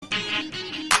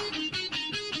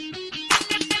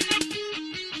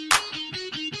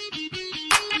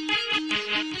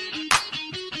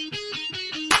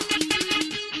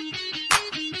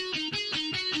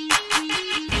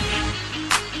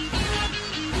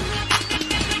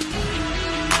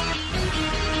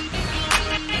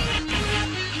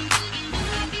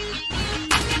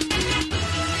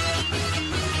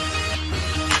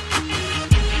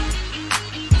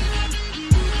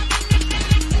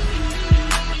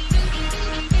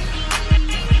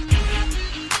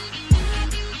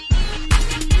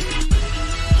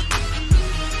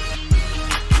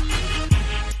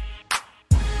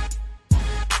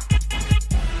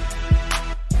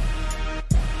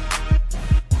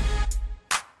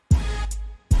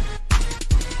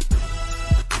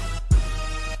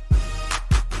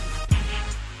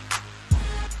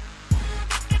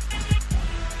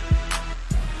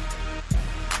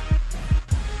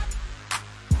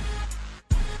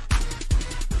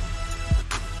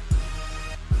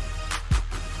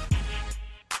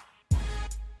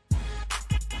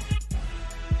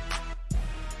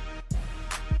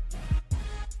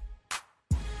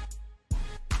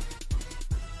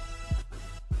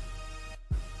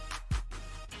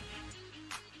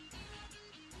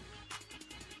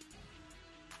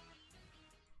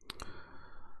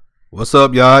What's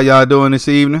up, y'all? How y'all doing this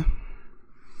evening?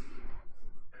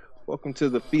 Welcome to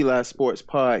the Feli Sports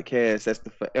Podcast. That's the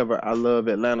Forever I Love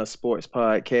Atlanta Sports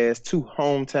Podcast. Two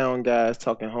hometown guys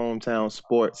talking hometown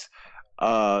sports,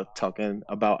 talking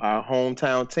about our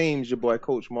hometown teams. Your boy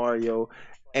Coach Mario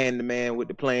and the man with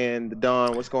the plan, the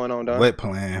Don. What's going on, Don? What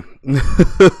plan?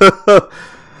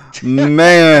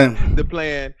 Man, The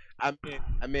plan. I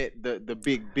meant the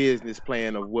big business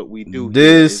plan of what we do here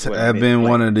this is what I have meant. been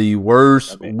one Plan. of the I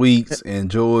worst meant. weeks in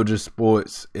Georgia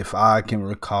sports, if I can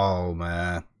recall,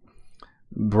 man.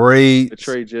 Braves,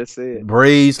 Trey just said.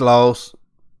 Braves lost,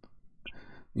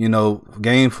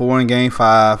 game 4 and game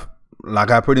 5.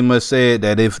 Like I pretty much said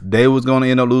that if they was going to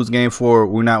end up losing game 4,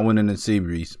 we're not winning the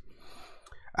series.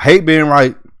 I hate being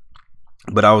right,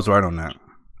 but I was right on that.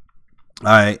 All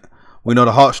right. We know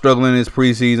the Hawks struggling in this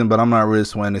preseason, but I'm not really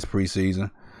sweating this preseason.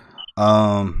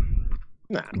 Nah.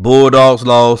 Bulldogs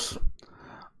lost.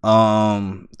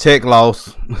 Tech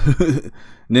lost.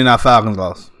 Then our Falcons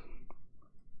lost.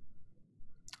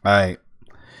 All right.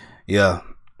 Yeah.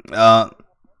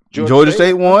 Georgia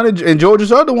State won, and Georgia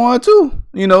Southern won too.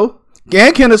 And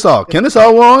Kennesaw.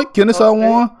 Kennesaw won. Kennesaw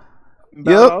won.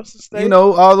 Yep.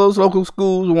 All those local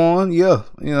schools won. Yeah.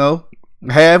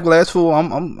 Half glass full.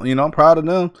 I'm proud of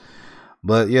them.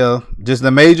 But yeah, just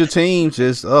the major teams,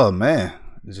 oh man,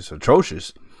 it's just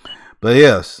atrocious. But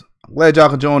yes, I'm glad y'all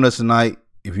can join us tonight.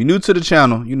 If you're new to the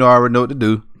channel, I already know what to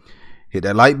do. Hit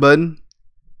that like button,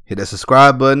 hit that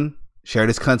subscribe button, share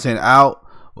this content out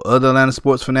with other Atlanta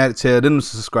sports fanatics. Tell them to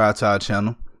subscribe to our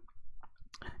channel,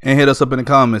 and hit us up in the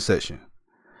comment section.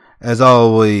 As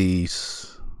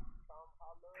always,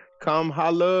 come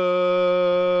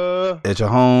holla at your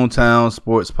hometown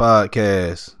sports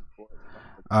podcast.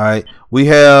 All right, we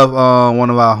have one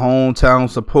of our hometown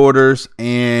supporters,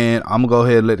 and I'm gonna go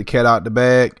ahead and let the cat out the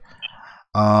bag.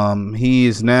 He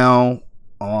is now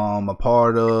a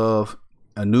part of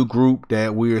a new group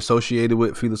that we're associated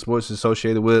with, Feli Sports is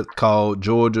associated with, called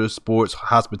Georgia Sports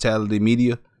Hospitality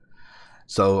Media.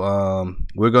 So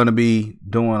we're gonna be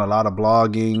doing a lot of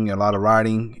blogging, a lot of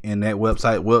writing in that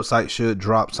website. Website should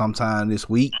drop sometime this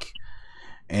week.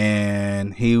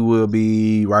 And he will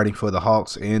be writing for the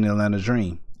Hawks and the Atlanta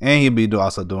Dream. And he'll be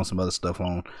also doing some other stuff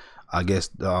on, I guess,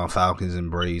 Falcons and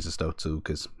Braves and stuff, too,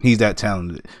 because he's that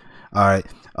talented. All right.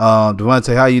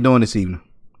 Devontae, how you doing this evening?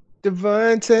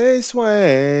 Devontae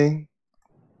Swang.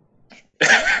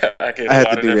 I I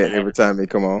have to do that every time they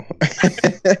come on.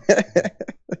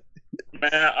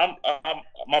 Man, I'm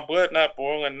my blood not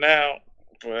boiling now,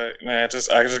 but man, I just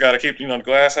gotta keep the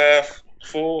glass half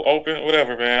full, open,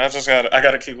 whatever, man. I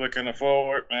gotta keep looking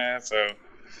forward, man. So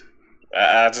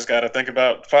I just gotta think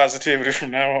about positivity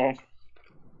from now on.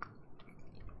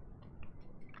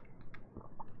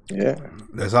 Yeah,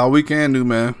 that's all we can do,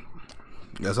 man.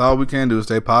 That's all we can do is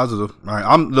stay positive. All right,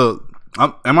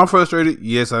 am I frustrated?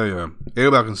 Yes, I am.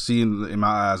 Everybody can see in my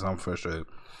eyes I'm frustrated.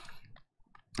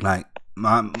 Like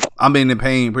I'm been in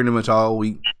pain pretty much all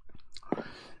week.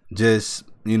 Just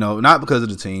not because of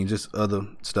the team, just other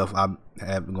stuff I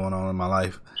have going on in my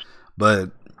life, but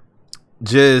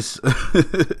just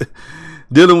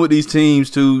dealing with these teams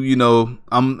too.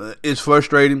 It's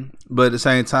frustrating, but at the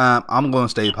same time, I'm gonna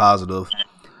stay positive.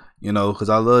 Because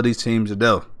I love these teams to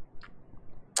death.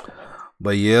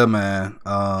 But yeah, man,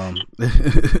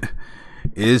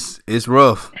 it's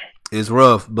rough. It's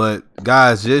rough, but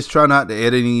guys, just try not to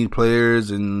edit any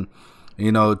players, and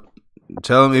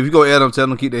tell them if you go at them, tell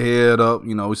them to keep their head up.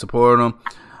 We support them.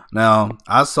 Now,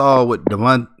 I saw what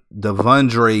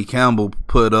Devondre Campbell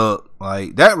put up,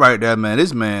 like that right there, man.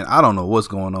 This man, I don't know what's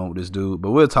going on with this dude,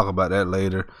 but we'll talk about that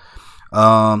later.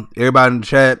 Everybody in the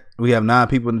chat, we have 9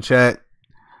 people in the chat.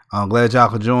 I'm glad y'all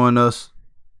could join us.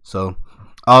 So,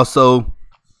 also,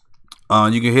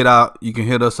 you can hit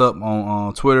us up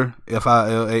on Twitter,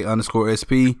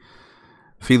 FILA_SP,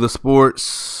 Feli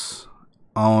Sports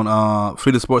on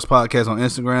Feli Sports Podcast on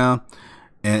Instagram,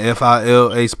 and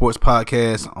FILA Sports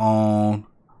Podcast on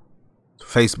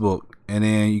Facebook. And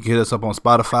then you can hit us up on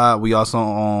Spotify. We also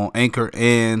on Anchor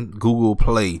and Google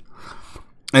Play.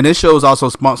 And this show is also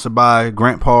sponsored by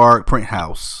Grant Park Print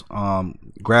House.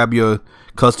 Grab your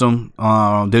custom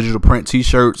digital print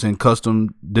t-shirts and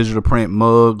custom digital print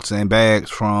mugs and bags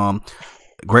from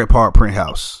Grant Park Print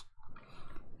House.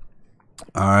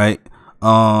 All right.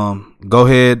 Go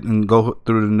ahead and go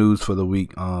through the news for the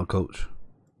week, Coach.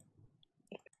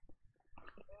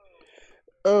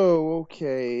 Oh,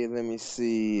 okay. Let me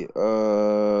see.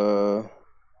 The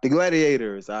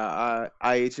Gladiators, our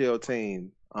IHL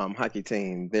team, hockey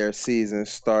team, their season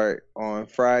start on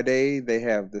Friday. They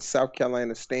have the South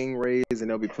Carolina Stingrays, and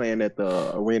they'll be playing at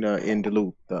the arena in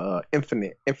Duluth, the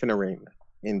Infinite Arena.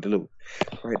 in Duluth,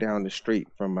 right down the street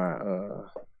from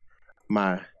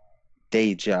my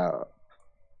day job.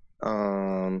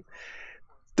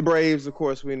 The Braves, of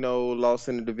course, we know lost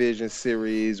in the division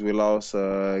series. We lost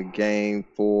game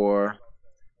 4.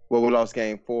 Well, we lost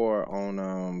game 4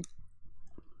 on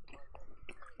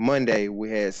Monday. We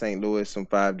had St. Louis from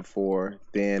 5-4.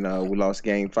 Then we lost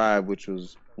game 5, which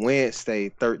was Wednesday,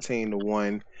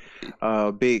 13-1.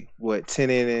 Big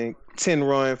 10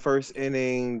 run first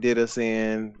inning did us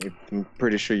in. I'm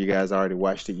pretty sure you guys already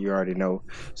watched it. You already know.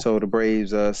 So the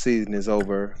Braves season is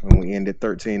over, and we ended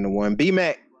 13-1.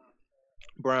 BMAC,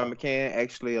 Brian McCann,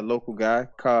 actually a local guy,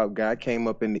 Cobb guy, came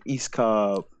up in the East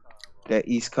Cobb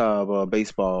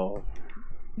baseball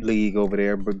league over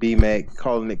there. But BMAC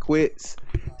calling it quits,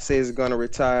 says he's gonna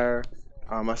retire.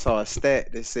 I saw a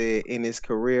stat that said in his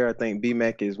career, I think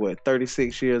BMAC is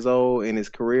 36 years old. In his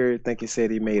career, I think he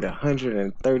said he made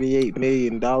 $138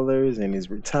 million and is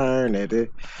retiring at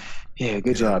it. Yeah,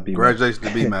 good job, BMAC. Congratulations to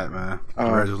BMAC, man.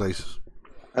 Congratulations.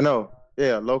 I know.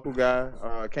 Yeah, local guy.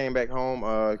 Came back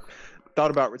home.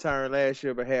 Thought about retiring last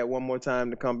year, but had one more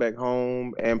time to come back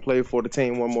home and play for the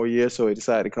team one more year, so he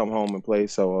decided to come home and play.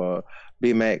 So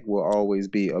BMAC will always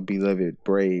be a beloved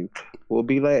Brave. Will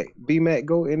BMAC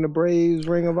go in the Braves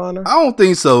Ring of Honor? I don't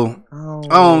think so. I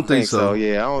don't think so.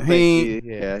 Yeah, I don't think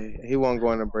he won't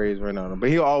go in the Braves Ring of Honor, but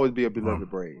he'll always be a beloved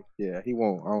Brave. Yeah, he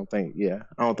won't. I don't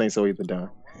think so either, Don.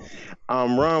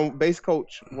 Base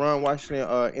coach Ron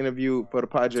Washington interviewed for the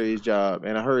Padres job,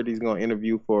 and I heard he's going to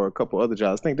interview for a couple other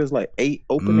jobs. I think there's like 8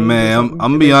 openings. Man, I'm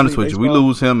going to be honest with you. We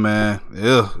lose him, man.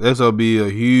 Yeah, that's going to be a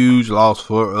huge loss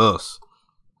for us.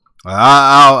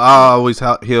 I always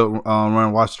hear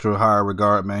Ron Washington with high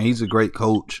regard, man. He's a great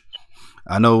coach.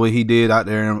 I know what he did out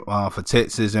there for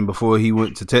Texas, and before he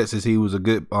went to Texas, he was a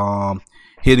good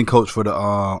hitting coach for the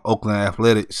Oakland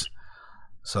Athletics.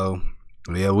 So,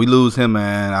 yeah, we lose him,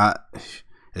 man.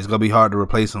 It's gonna be hard to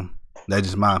replace him. That's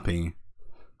just my opinion.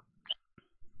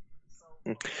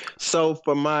 So,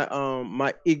 for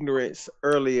my ignorance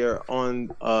earlier on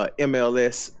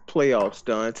MLS playoffs,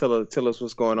 Don, tell us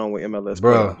what's going on with MLS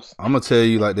playoffs. I'm gonna tell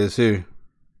you like this here.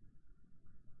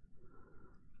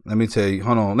 Let me tell you.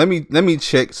 Hold on. Let me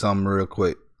check something real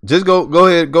quick. Just go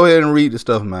ahead and read the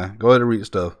stuff, man. Go ahead and read the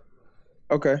stuff.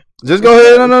 Okay. Just go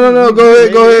ahead. No.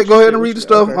 Go ahead and read the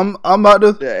stuff. Okay. I'm about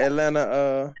to.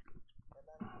 The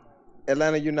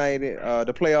Atlanta United.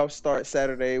 The playoffs start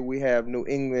Saturday. We have New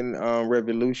England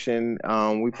Revolution.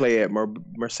 We play at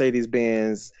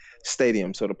Mercedes-Benz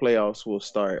Stadium, so the playoffs will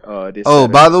start this. Oh,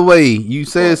 Saturday. by the way, you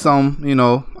said something,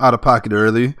 out of pocket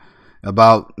earlier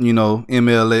about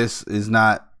MLS is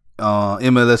not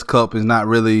MLS Cup is not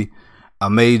really a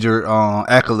major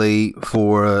accolade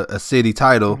for a city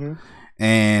title. Mm-hmm.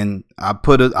 And I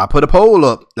put a poll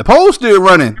up. The poll's still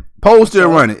running.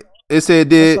 Running. It said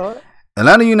did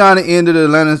Atlanta United ended the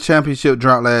Atlanta championship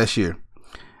drought last year.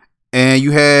 And you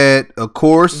had a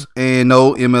course, and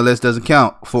no, MLS doesn't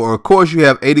count. For a course, you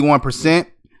have 81%,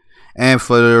 and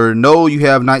for no, you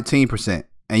have 19%,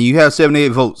 and you have 78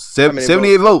 votes.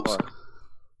 78 votes.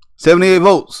 78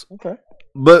 votes. Okay.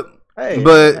 But what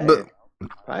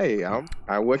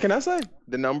can I say?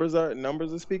 The numbers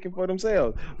are speaking for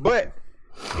themselves. But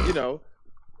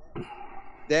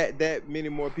that many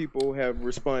more people have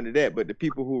responded to that, but the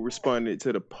people who responded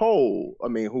to the poll,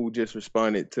 who just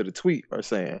responded to the tweet, are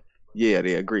saying, yeah,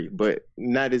 they agree, but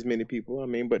not as many people.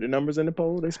 But the numbers in the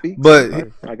poll, they speak. But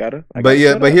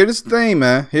here's the thing,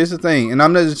 man. Here's the thing, and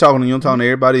I'm not just talking to you. I'm talking to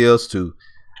everybody else too.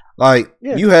 Like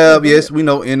you have, yes, we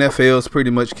know NFL is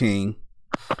pretty much king.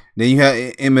 Then you have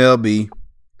MLB.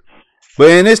 But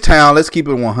in this town, let's keep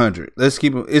it 100. Let's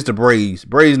keep it. It's the Braves.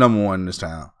 Braves number 1 in this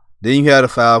town. Then you have the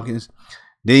Falcons.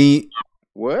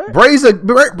 What? Braves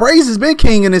has been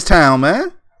king in this town,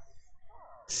 man.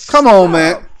 Come on,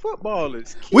 man. Football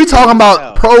is king. We talking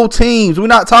about pro teams. We're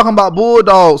not talking about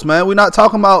Bulldogs, man. We're not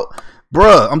talking about,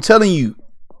 bruh. I'm telling you,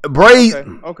 Braves.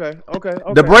 Okay.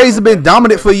 The Braves have been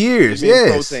dominant for years.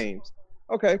 Yes. Pro teams.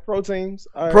 Okay, pro teams.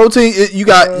 Right. Pro team. You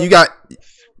got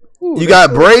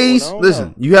Braves.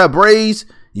 Listen, you have Braves.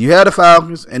 You have the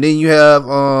Falcons, and then you have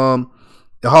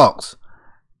the Hawks.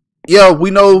 Yeah, we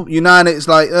know United is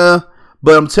like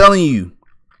but I'm telling you,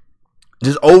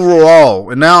 just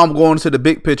overall, and now I'm going to the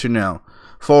big picture now,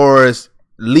 for as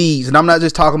leagues, and I'm not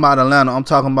just talking about Atlanta. I'm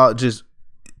talking about just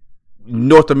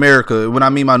North America. When I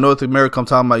mean by North America, I'm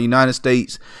talking about United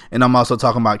States, and I'm also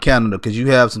talking about Canada, because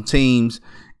you have some teams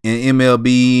in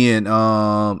MLB and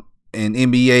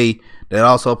NBA that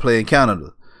also play in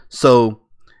Canada. So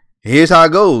here's how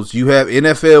it goes. You have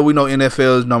NFL. We know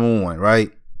NFL is number 1, right?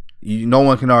 No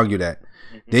one can argue that.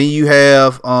 Mm-hmm. Then you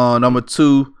have number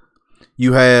 2.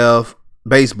 You have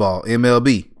baseball,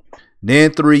 MLB.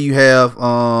 Then 3 you have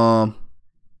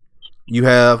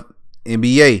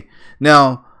NBA.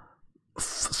 Now,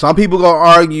 some people gonna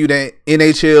argue that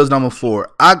NHL is number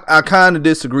 4. I kind of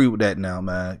disagree with that now,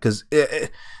 man, because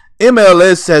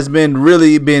MLS has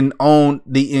really been on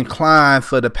the incline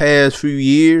for the past few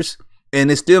years,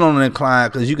 and it's still on the incline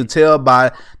because you can tell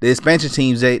by the expansion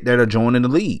teams that are joining the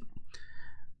league.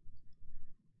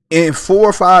 In 4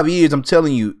 or 5 years, I'm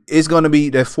telling you, it's going to be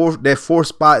that fourth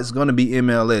spot is going to be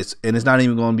MLS, and it's not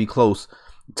even going to be close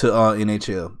to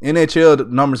NHL. NHL the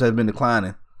numbers have been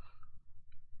declining.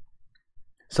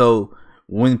 So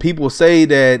when people say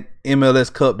that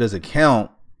MLS Cup doesn't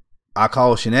count, I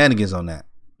call shenanigans on that.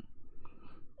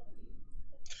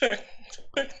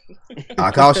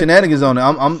 I call shenanigans on it.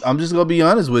 I'm just gonna be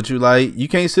honest with you. Like, you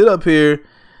can't sit up here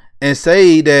and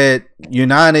say that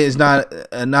United is not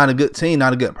a good team,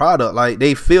 not a good product. Like,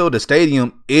 they fill the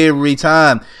stadium every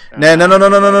time. No.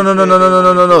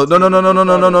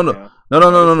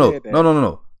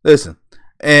 Listen,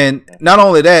 and not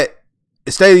only that,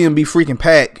 the stadium be freaking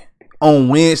packed on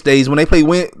Wednesdays when they play.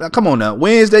 Come on now,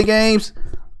 Wednesday games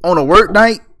on a work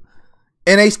night,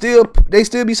 and they still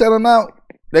be selling out.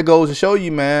 That goes to show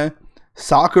you, man.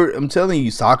 Soccer, I'm telling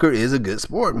you, soccer is a good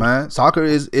sport, man. Soccer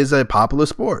is a popular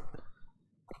sport.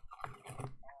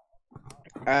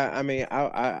 I mean,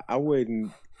 I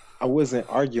wasn't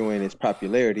arguing its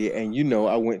popularity, and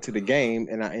I went to the game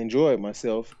and I enjoyed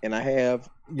myself, and I have,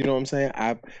 what I'm saying,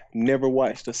 I've never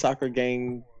watched a soccer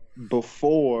game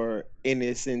before in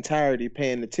its entirety,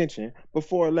 paying attention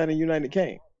before Atlanta United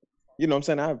came. You know what I'm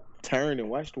saying? I've turned and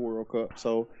watched the World Cup,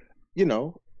 so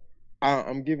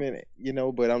I'm giving it,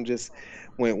 but I'm just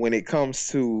when it comes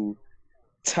to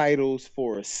titles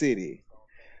for a city,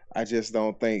 I just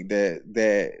don't think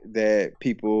that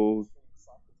people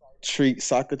treat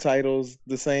soccer titles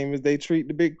the same as they treat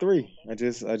the big 3. I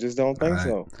just don't think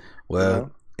so.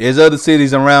 Well, there's other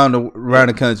cities around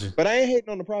the country, but I ain't hating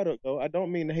on the product though. I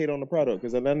don't mean to hate on the product,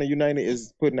 because Atlanta United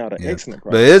is putting out an excellent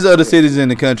product. But there's other cities in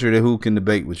the country who can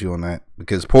debate with you on that,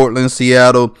 because Portland,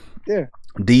 Seattle,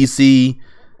 DC.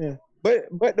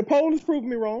 But the poll has proven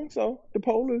me wrong. So the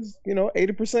poll is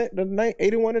 80%,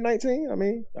 81 to 19. I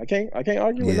mean, I can't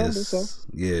argue with numbers. So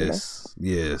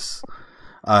yes.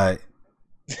 All right,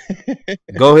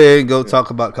 go ahead and go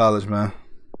talk about college, man.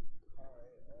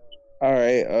 All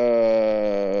right.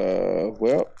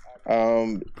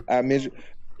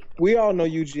 We all know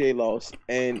UGA lost,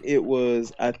 and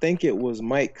I think it was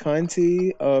Mike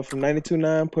Conti from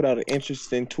 92.9 put out an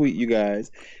interesting tweet. You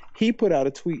guys, he put out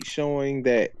a tweet showing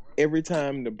that every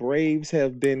time the Braves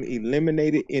have been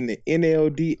eliminated in the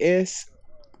NLDS,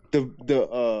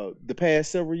 the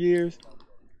past several years,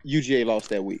 UGA lost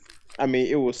that week. I mean,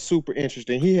 it was super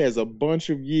interesting. He has a bunch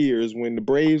of years when the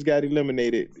Braves got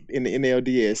eliminated in the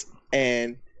NLDS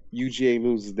and UGA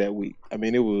loses that week. I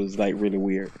mean, it was like really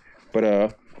weird.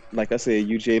 But like I said,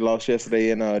 UGA lost yesterday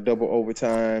in double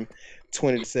overtime,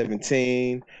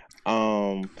 20-17.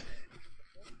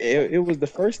 It was the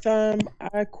first time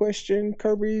I questioned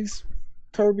Kirby's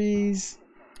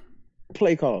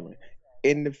play calling.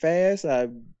 In the past,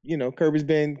 Kirby's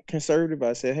been conservative.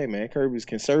 I said, hey man, Kirby's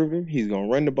conservative. He's gonna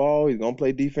run the ball. He's gonna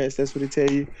play defense. That's what he tell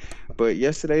you. But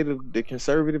yesterday, the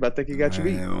conservative, I think he got you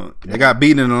beat. They got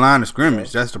beaten in the line of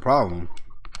scrimmage. That's the problem.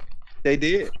 They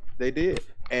did.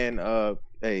 And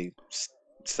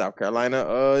South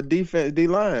Carolina defense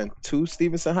D-line. 2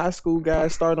 Stevenson High School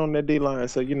guys start on that D-line.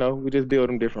 So, we just build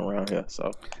them different around here.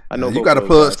 So I know you got to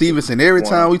plug Stevenson every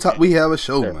time we have a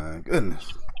show, man.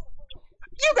 Goodness.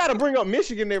 You got to bring up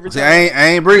Michigan every time. See, I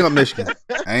ain't bring up Michigan.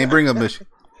 We ain't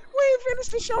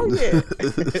finished the show yet.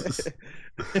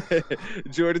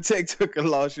 Georgia Tech took a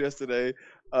loss yesterday.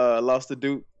 Lost to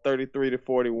Duke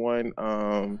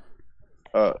 33-41.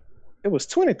 It was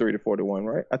 23-41,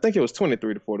 right? I think it was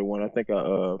 23-41. I think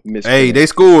I missed. Hey, they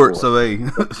scored, so hey.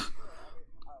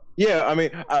 Yeah, I mean,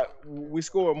 we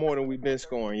scored more than we've been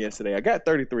scoring yesterday. I got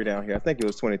 33 down here. I think it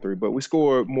was 23, but we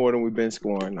scored more than we've been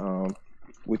scoring.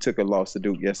 We took a loss to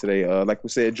Duke yesterday. Like we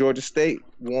said, Georgia State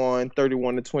won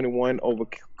 31-21 over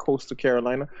Coastal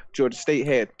Carolina. Georgia State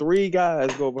had 3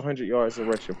 guys go over 100 yards in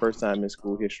rushing, first time in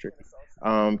school history.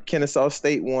 Kennesaw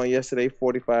State won yesterday,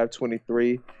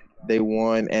 45-23. They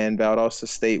won, and Valdosta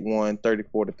State won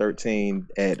 34-13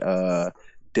 at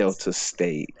Delta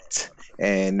State.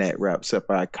 And that wraps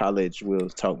up our college. We'll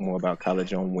talk more about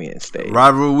college on Wednesday.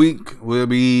 Rivalry week, we'll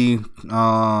be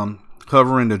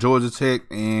covering the Georgia Tech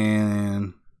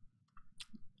and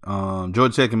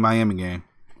Miami game.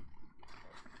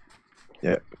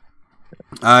 Yeah.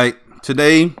 All right,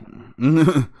 today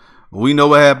We know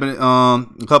what happened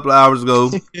a couple of hours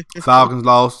ago. Falcons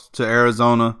lost to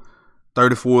Arizona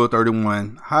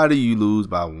 34-31. How do you lose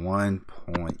by 1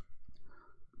 point?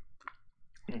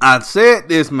 I said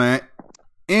this, man.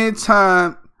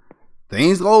 Anytime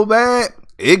things go bad,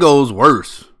 it goes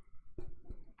worse.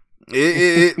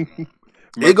 It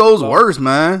goes worse,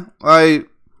 man. Like,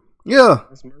 yeah.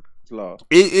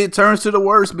 It turns to the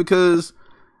worst because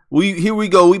here we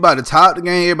go. We about to top the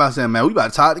game. Everybody saying, man, we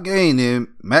about to top the game. Then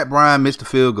Matt Bryant missed the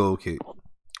field goal kick.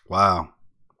 Wow.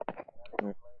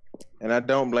 And I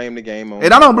don't blame the game on.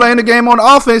 And I don't blame the game on the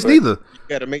offense neither. You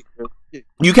gotta make.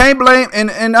 You can't blame.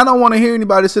 And I don't want to hear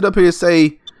anybody sit up here and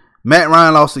say Matt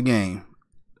Ryan lost the game.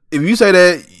 If you say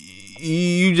that,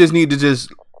 you just need to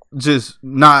just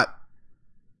not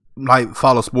like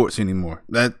follow sports anymore.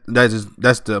 That's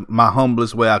my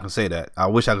humblest way I can say that. I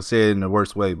wish I could say it in the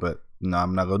worst way, but no,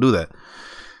 I'm not gonna do that.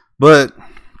 But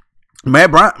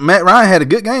Matt Ryan had a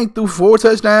good game, threw 4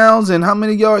 touchdowns and how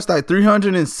many yards? Like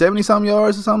 370 some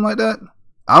yards or something like that.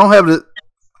 I don't have the.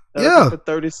 Yeah,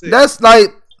 36. That's like.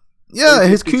 Yeah,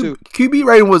 his QB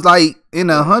rating was like in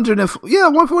 144.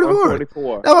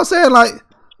 144. That's what I'm saying. Like,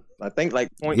 I think like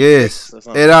point. Yes,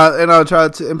 and I try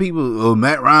to and people.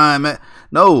 Matt Ryan,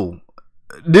 no,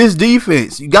 this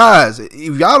defense, you guys.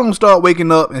 If y'all don't start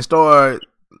waking up and start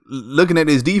looking at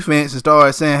this defense and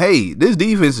start saying, "Hey, this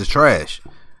defense is trash,"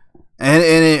 and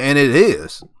it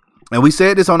is. And we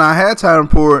said this on our halftime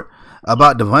report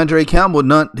about Devondre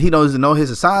Campbell. He doesn't know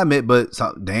his assignment, but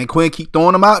Dan Quinn keep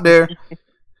throwing him out there.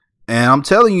 And I'm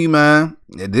telling you, man,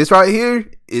 this right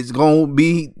here is going to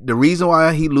be the reason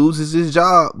why he loses his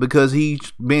job because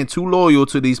he's been too loyal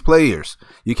to these players.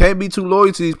 You can't be too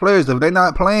loyal to these players. If they're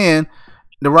not playing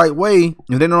the right way,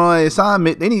 if they're not on an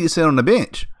assignment, they need to sit on the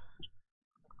bench.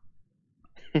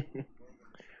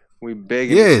 We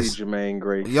begging to see Jermaine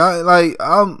Grace. Yeah,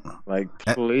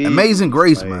 please. Amazing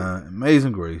Grace, man.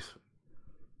 Amazing Grace.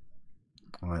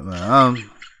 Like, man,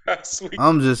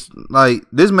 I'm just like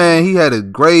this man. He had a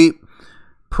great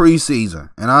preseason,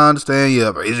 and I understand.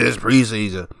 Yeah, but it's just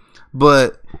preseason.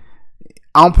 But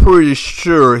I'm pretty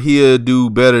sure he'll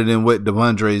do better than what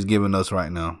Devondre is giving us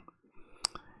right now.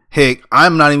 Heck,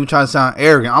 I'm not even trying to sound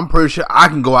arrogant. I'm pretty sure I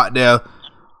can go out there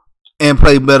and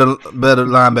play better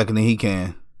linebacker than he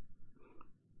can.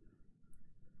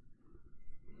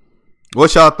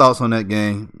 What's y'all thoughts on that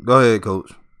game? Go ahead,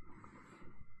 Coach.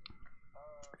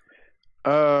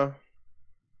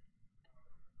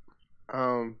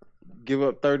 Give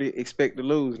up 30, expect to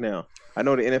lose now. I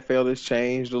know the NFL has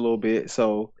changed a little bit,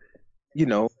 so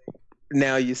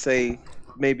now you say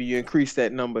maybe you increase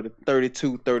that number to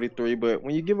 32, 33, but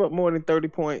when you give up more than 30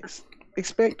 points,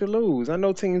 expect to lose. I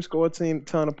know teams score a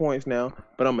ton of points now,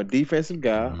 but I'm a defensive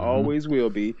guy, always will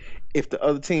be. If the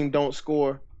other team don't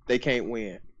score, they can't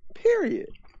win. Period.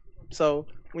 So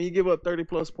when you give up 30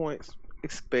 plus points,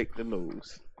 expect to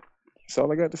lose. That's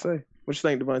all I got to say. What you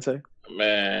think, Devontae?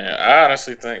 Man, I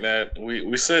honestly think that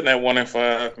we sitting at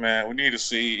 1-5. Man, we need to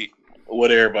see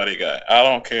what everybody got. I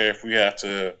don't care if we have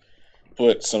to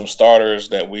put some starters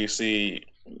that we see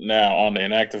now on the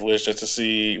inactive list just to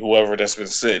see whoever that's been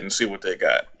sitting, see what they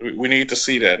got. We need to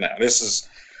see that now. This is,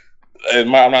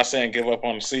 I'm not saying give up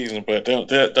on the season, but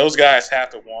those guys have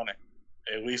to want it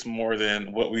at least more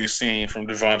than what we've seen from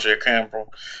Devondre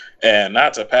Campbell, and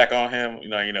not to pack on him,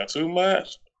 too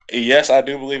much. Yes, I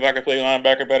do believe I could play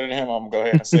linebacker better than him. I'm gonna go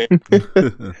ahead and say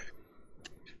it.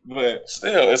 But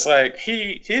still, it's like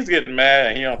he's getting mad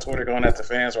and he on Twitter going at the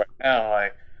fans right now.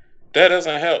 Like, that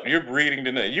doesn't help. You're breeding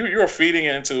you're feeding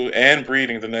into and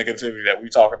breeding the negativity that we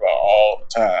talk about all the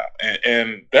time.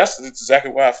 And that's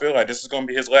exactly why I feel like this is gonna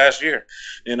be his last year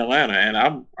in Atlanta. And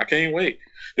I can't wait.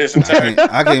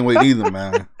 I can't wait either,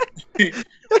 man.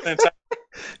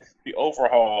 The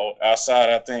overhaul outside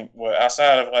of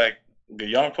like the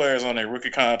young players on their rookie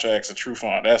contracts and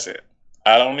Trufant, that's it.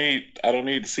 I don't need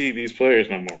to see these players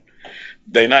no more.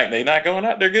 They not going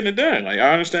out there getting it done. Like,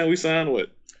 I understand we signed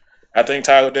I think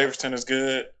Tyler Davidson is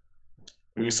good.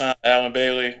 We signed Alan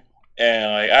Bailey,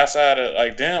 and like outside of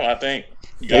like them, I think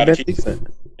you got to keep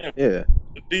the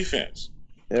defense.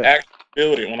 Yeah. Actually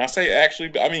build it. When I say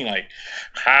actually, I mean like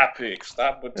high pick.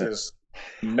 Stop with this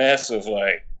mess of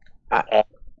like.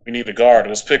 We need a guard.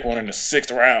 Let's pick one in the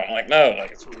 6th round. Like, no,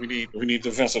 like we need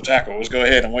defensive tackle. Let's go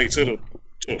ahead and wait till the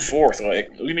 4th.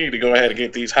 Like, we need to go ahead and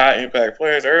get these high impact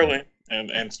players early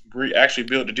and actually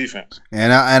build the defense.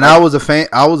 And I was a fan.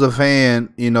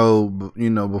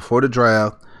 Before the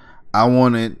draft, I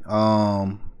wanted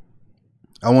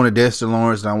Dexter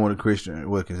Lawrence and I wanted Christian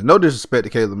Wilkins. No disrespect to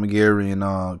Caleb McGarry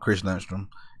and Chris Lindstrom.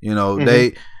 We know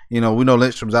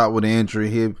Lindstrom's out with an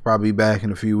injury. He'll probably be back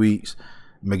in a few weeks.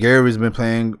 McGarry's been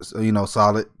playing,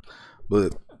 solid,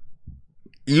 but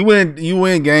you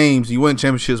win games, you win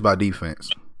championships by defense.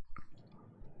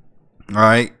 All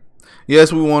right.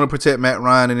 Yes, we want to protect Matt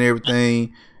Ryan and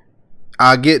everything.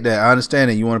 I get that. I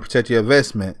understand that you want to protect your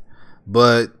investment,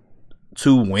 but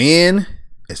to win,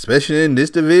 especially in this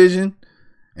division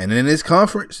and in this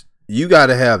conference, you got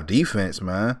to have defense,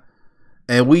 man.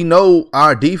 And we know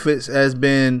our defense has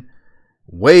been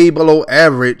way below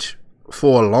average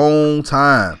for a long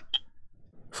time.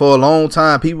 For a long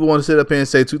time, people want to sit up here and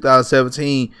say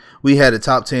 2017 we had a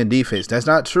top 10 defense. That's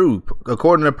not true.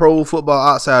 According to Pro Football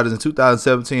Outsiders, in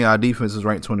 2017 our defense was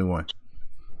ranked 21.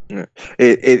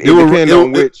 It depends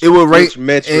on which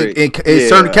metric. In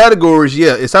certain categories,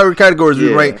 in certain categories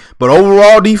we ranked, but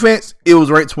overall defense it was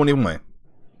ranked 21.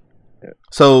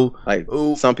 So,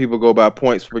 some people go by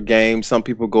points per game, some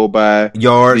people go by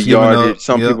yards, yardage,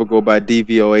 some people go by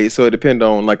DVOA. So it depends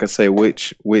on, like I say,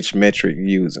 which metric you're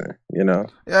using. Yeah,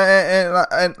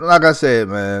 and like I said,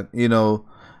 man,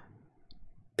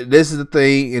 this is the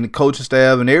thing, and the coaching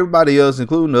staff and everybody else,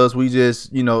 including us, we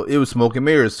just, it was smoke and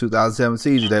mirrors.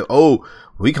 2017, that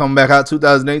we come back out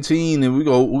 2018 and we're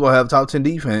gonna have top 10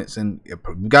 defense, and if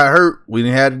we got hurt, we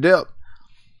didn't have the depth.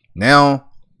 Now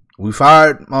we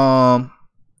fired.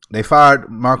 They fired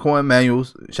Marco Emmanuel.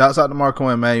 Shouts out to Marco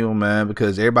Emmanuel, man,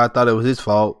 because everybody thought it was his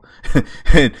fault.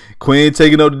 And Quinn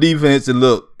taking over the defense, and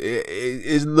look,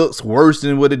 it looks worse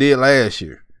than what it did last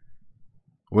year.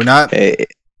 We're not. If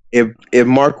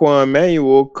Marco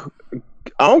Emmanuel,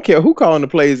 I don't care who calling the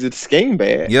plays, it's scheme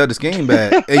bad. Yeah, the scheme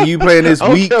bad. And you playing this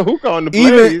week. I don't care who calling the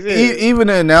plays. Even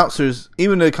the announcers,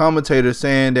 even the commentators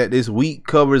saying that this weak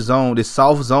cover zone, this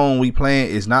soft zone we playing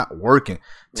is not working.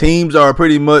 Teams are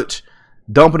pretty much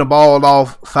dumping the ball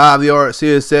off 5 yards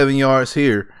here, 7 yards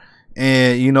here.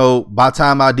 And, by the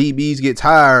time our DBs get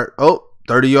tired,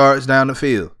 30 yards down the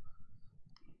field.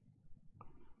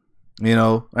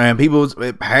 And people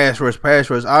pass rush.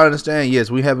 I understand,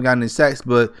 yes, we haven't gotten any sacks,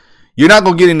 but you're not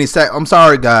going to get any sacks. I'm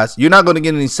sorry, guys. You're not going to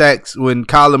get any sacks when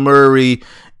Kyler Murray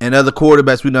and other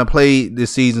quarterbacks we done played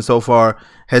this season so far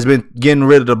has been getting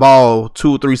rid of the ball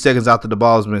 2 or 3 seconds after the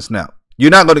ball's been snapped.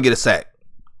 You're not going to get a sack.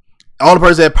 The only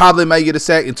person that probably might get a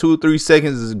sack in 2 or 3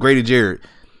 seconds is Grady Jarrett.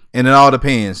 And it all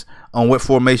depends on what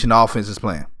formation the offense is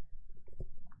playing.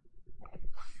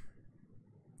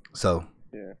 So.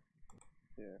 Yeah.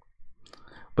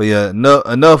 But yeah,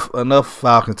 enough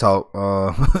Falcon talk.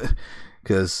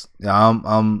 Cause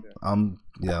I'm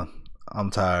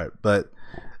tired. But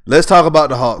let's talk about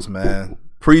the Hawks, man.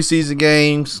 Preseason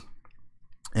games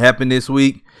happened this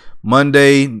week.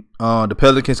 Monday, the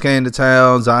Pelicans came to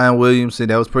town. Zion Williamson.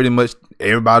 That was pretty much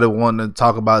everybody wanted to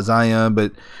talk about Zion,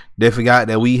 but they forgot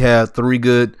that we have 3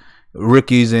 good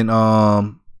rookies in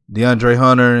DeAndre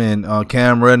Hunter and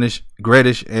Cam Reddish,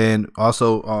 and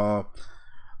also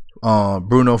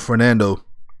Bruno Fernando.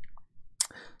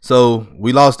 So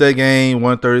we lost that game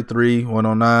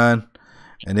 133-109.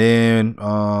 And then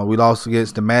we lost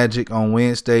against the Magic on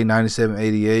Wednesday,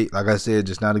 97-88. Like I said,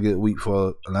 just not a good week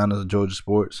for Atlanta Georgia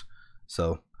sports.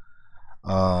 So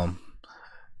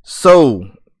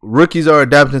rookies are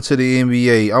adapting to the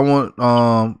NBA. I want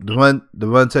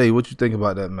Devontae, what you think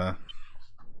about that, man?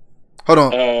 Hold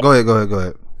on. Go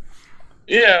ahead.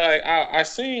 Yeah, I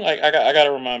seen, I got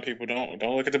to remind people, don't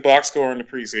look at the box score in the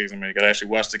preseason, man. You got to actually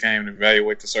watch the game and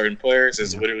evaluate the certain players.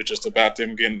 It's literally just about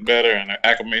them getting better and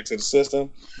acclimate to the system.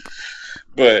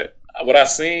 But what I've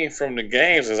seen from the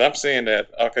games is I'm seeing that,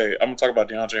 okay, I'm going to talk about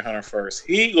DeAndre Hunter first.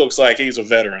 He looks like he's a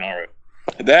veteran already.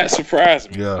 That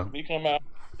surprised me. Yeah. He come out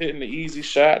hitting the easy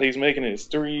shot. He's making his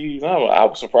threes. I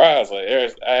was surprised. I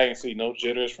didn't see no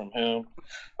jitters from him.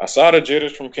 I saw the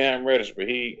jitters from Cam Reddish, but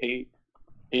he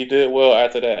did well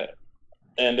after that.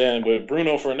 And then with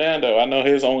Bruno Fernando, I know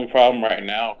his only problem right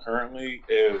now currently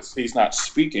is he's not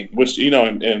speaking, which,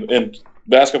 in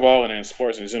basketball and in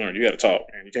sports in general, you got to talk,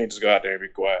 and you can't just go out there and be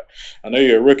quiet. I know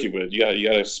you're a rookie, but you got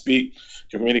to speak,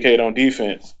 communicate on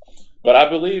defense. But I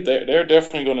believe they're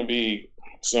definitely going to be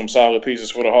some solid pieces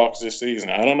for the Hawks this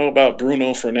season. I don't know about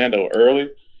Bruno Fernando early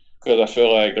because I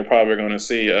feel like they're probably going to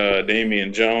see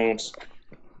Damian Jones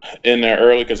in there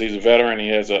early because he's a veteran. He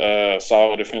has a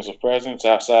solid defensive presence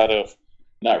outside of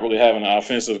not really having an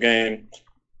offensive game.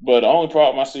 But the only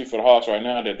problem I see for the Hawks right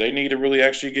now that they need to really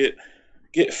actually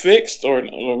get fixed, or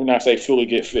not say fully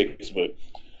get fixed, but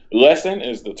lessen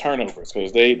is the turnovers,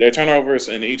 because their turnovers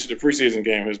in each of the preseason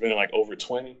game has been like over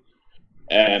 20,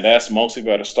 and that's mostly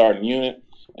by the starting unit.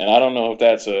 And I don't know if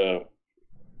that's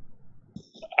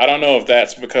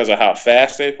because of how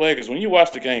fast they play. Because when you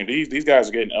watch the game, these guys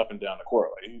are getting up and down the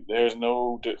court. Like, there's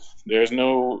no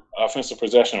offensive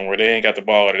possession where they ain't got the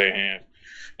ball out of their hands.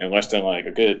 in less than like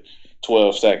a good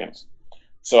 12 seconds.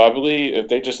 So I believe if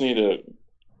they just need to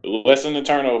lessen the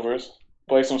turnovers,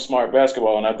 play some smart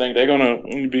basketball, and I think they're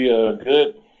gonna be a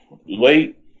good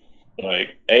late,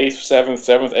 like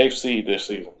seventh, eighth seed this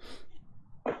season.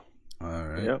 All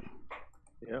right. Yep.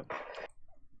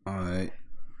 All right.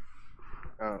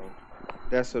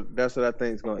 That's what I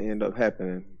think is going to end up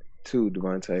happening too,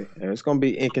 Devontae. And it's going to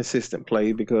be inconsistent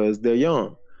play because they're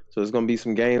young. So it's going to be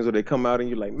some games where they come out and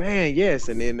you're like, man, yes.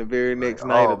 And then the very next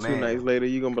night or 2 nights later,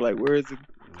 you're going to be like, where is it?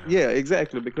 Yeah,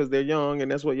 exactly. Because they're young,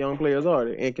 and that's what young players are.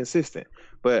 They're inconsistent.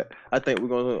 But I think we're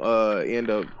going to end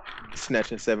up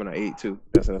snatching 7 or 8 too.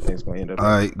 That's what I think it's going to end up. All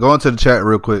right, go into the chat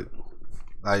real quick.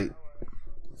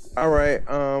 All right,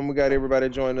 we got everybody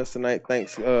joining us tonight.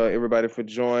 Thanks, everybody, for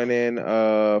joining.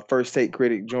 First Take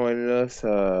Critic joining us.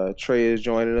 Trey is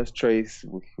joining us.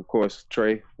 Of course,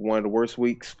 Trey, one of the worst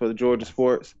weeks for the Georgia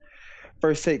sports.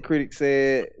 First Take Critic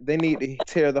said they need to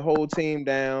tear the whole team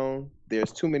down.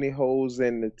 There's too many holes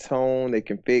in the tone they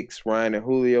can fix. Ryan and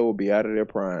Julio will be out of their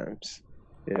primes.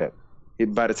 Yeah.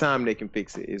 By the time they can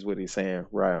fix it, is what he's saying.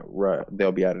 Right.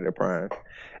 They'll be out of their prime.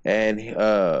 And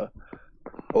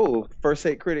First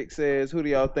Take Critic says, who do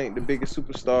y'all think the biggest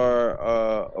superstar,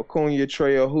 Acuna,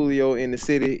 Trey, or Julio in the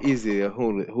city? Easy,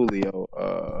 Julio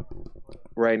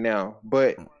right now.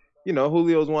 But,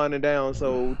 Julio's winding down,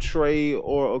 so Trey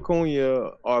or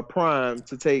Acuna are primed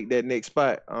to take that next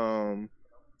spot.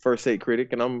 First Take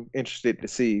Critic, and I'm interested to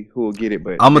see who will get it.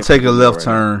 But I'm going to take a left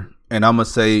turn, and I'm going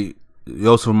to say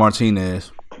Joseph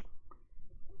Martinez.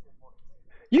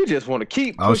 You just want to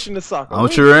keep pushing the soccer. I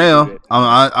sure am.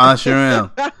 I sure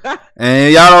am.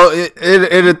 And y'all,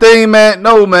 the thing, man.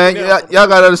 No, man. Y'all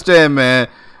gotta understand, man.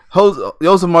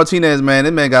 Joseph Martinez, man.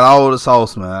 This man got all the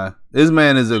sauce, man. This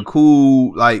man is a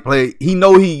cool play. He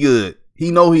know he good.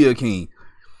 He know he a king.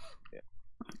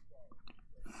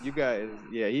 You guys,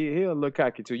 he'll look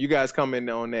cocky too. You guys comment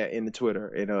on that in the Twitter,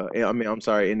 in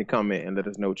the comment, and let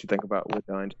us know what you think about what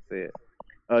Don just said.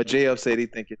 JF said he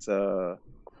think it's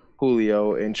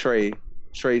Julio and Trey.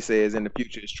 Trey says in the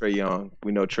future it's Trey Young.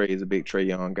 We know Trey is a big Trey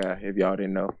Young guy, if y'all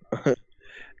didn't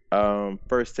know.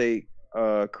 First Take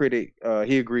Critic,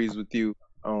 he agrees with you.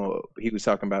 He was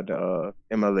talking about the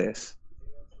MLS.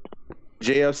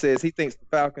 JF says he thinks the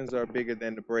Falcons are bigger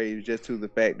than the Braves just to the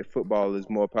fact that football is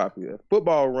more popular.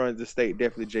 Football runs the state,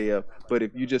 definitely JF. But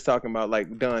if you're just talking about,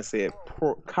 like Don said,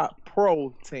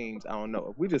 pro teams, I don't know.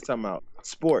 If we're just talking about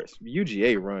sports,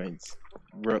 UGA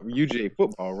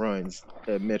football runs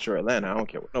Metro Atlanta. I don't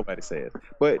care what nobody says.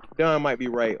 But Don might be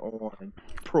right on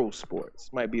pro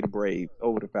sports. Might be the Braves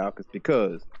over the Falcons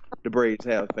because the Braves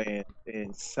have fans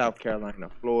in South Carolina,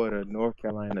 Florida, North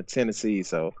Carolina, Tennessee.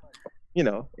 So,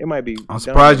 it might be. I'm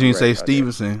surprised you didn't say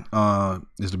Stevenson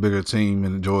is the bigger team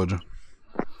in Georgia.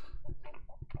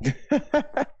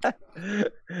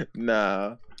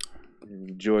 Nah,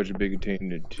 Georgia bigger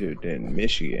team than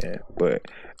Michigan, but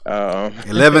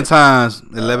 11 times.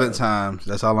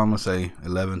 That's all I'm gonna say.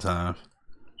 11 times.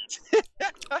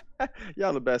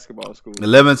 Y'all a basketball school.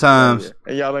 11 times,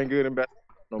 and y'all ain't good in basketball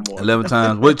no more. 11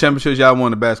 times. What championships y'all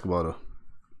won in basketball though?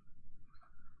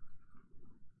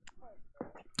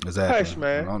 Exactly. Hush,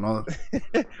 man. I don't know.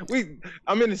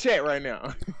 I'm in the chat right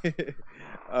now.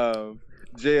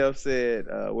 JF said,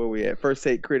 where we at? First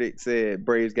Take Critic said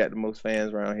Braves got the most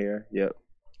fans around here. Yep.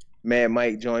 Mad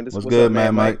Mike joined us. What's good, up,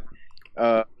 Mad Mike?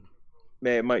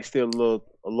 Mad Mike still a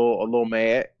little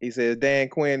mad. He says Dan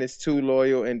Quinn is too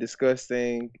loyal and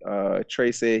disgusting.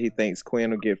 Trey said he thinks Quinn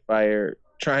will get fired.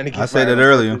 I said that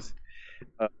earlier.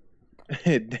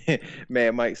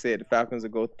 Mad Mike said the Falcons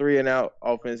will go 3 and out.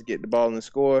 Offense get the ball and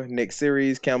score. Next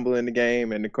series, Campbell in the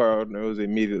game, and the Cardinals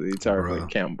immediately target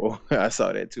Campbell. I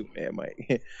saw that too, Mad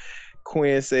Mike.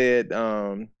 Quinn said,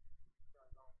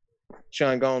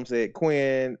 Sean Gomes said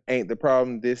Quinn ain't the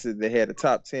problem. They had a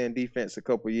top 10 defense a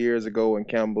couple years ago, and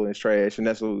Campbell is trash, and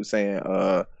that's what we were saying.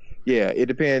 It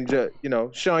depends.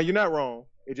 Sean, you're not wrong.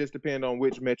 It just depends on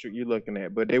which metric you're looking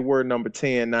at. But they were number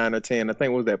 10, 9 or 10. I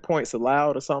think it was that points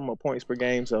allowed or something, or points per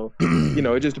game. So,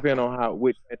 it just depends on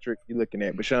which metric you're looking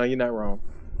at. But Sean, you're not wrong.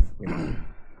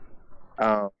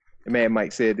 Man,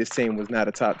 Mike said this team was not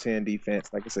a top 10 defense.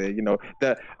 Like I said,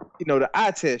 the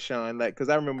eye test, Sean, because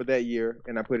I remember that year,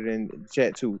 and I put it in the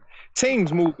chat too.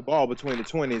 Teams moved the ball between the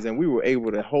 20s, and we were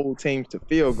able to hold teams to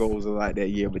field goals a lot that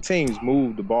year. But teams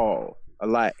moved the ball a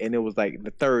lot, and it was like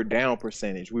the third down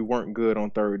percentage. We weren't good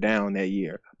on third down that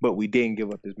year, but we didn't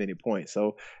give up as many points.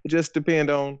 So it just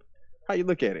depends on how you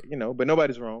look at it, But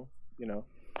nobody's wrong,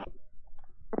 Where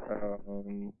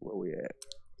we at?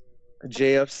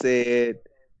 JF said,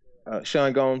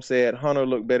 Sean Gomes said Hunter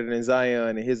looked better than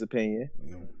Zion in his opinion.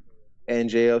 And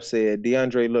JF said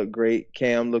DeAndre looked great.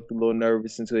 Cam looked a little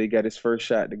nervous until he got his first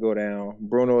shot to go down.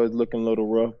 Bruno is looking a little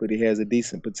rough, but he has a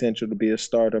decent potential to be a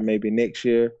starter maybe next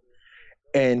year.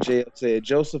 And JF said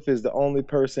Joseph is the only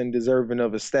person deserving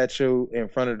of a statue in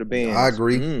front of the bench. I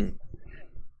agree.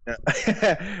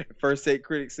 First Take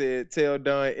Critic said, "Tell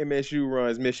Don MSU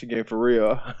runs Michigan for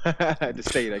real." The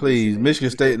state, please. Michigan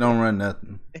State don't run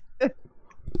nothing.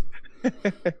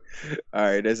 All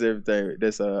right, that's everything.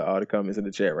 That's all the comments in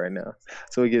the chat right now.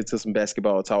 So we get to some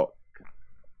basketball talk.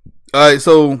 All right,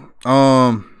 so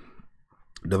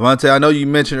Devontae, I know you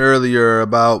mentioned earlier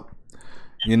about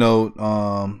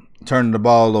turning the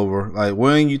ball over. Like,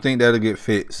 when you think that'll get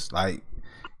fixed? Like,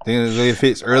 think it'll get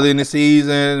fixed early in the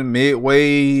season,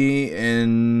 midway,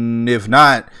 and if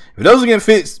not, if it doesn't get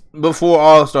fixed before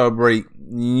All-Star break,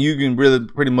 you can really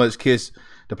pretty much kiss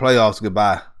the playoffs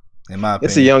goodbye. In my opinion,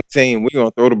 it's a young team. We're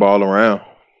gonna throw the ball around.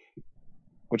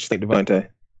 What you think, Devontae?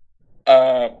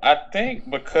 I think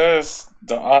because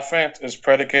the offense is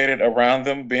predicated around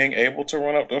them being able to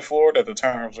run up the floor, that the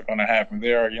turnovers are going to happen.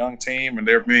 They're a young team, and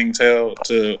they're being told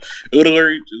to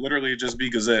literally just be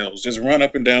gazelles, just run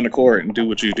up and down the court and do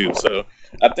what you do. So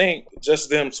I think just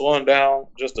them slowing down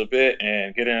just a bit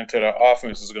and getting into the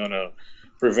offense is going to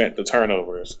prevent the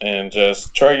turnovers. And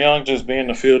just Trae Young just being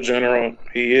the field general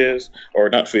he is, or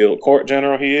not field, court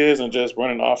general he is, and just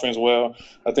running the offense well,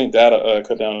 I think that'll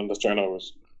cut down on the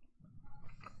turnovers.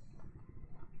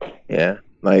 Yeah,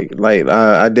 like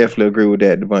I definitely agree with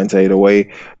that, Devontae.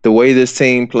 The way this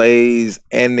team plays,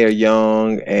 and they're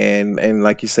young, and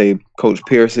like you say, Coach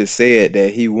Pierce has said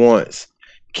that he wants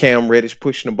Cam Reddish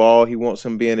pushing the ball. He wants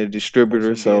him being a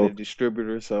distributor. So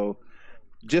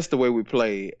just the way we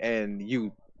play, and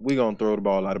we're gonna throw the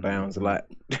ball out of bounds a lot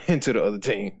into the other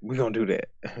team. We're gonna do that,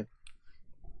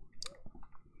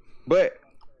 but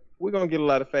we're gonna get a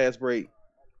lot of fast break.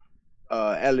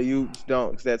 Alley-oops,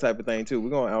 dunks, that type of thing too.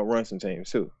 We're gonna outrun some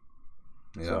teams too.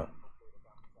 Yeah. So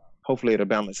hopefully it'll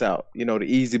balance out. The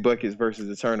easy buckets versus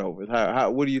the turnovers.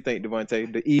 What do you think,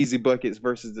 Devontae? The easy buckets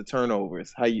versus the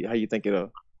turnovers. How you think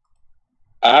it'll?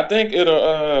 I think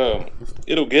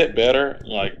it'll get better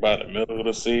like by the middle of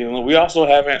the season. We also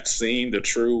haven't seen the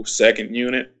true second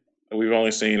unit. We've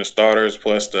only seen the starters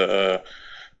plus the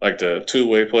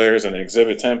two-way players and the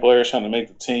Exhibit 10 players trying to make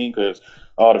the team because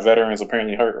all the veterans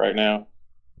apparently hurt right now.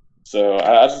 So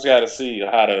I just got to see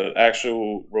how the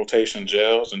actual rotation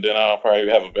gels, and then I'll probably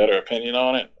have a better opinion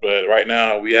on it. But right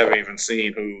now, we haven't even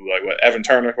seen Evan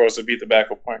Turner supposed to beat the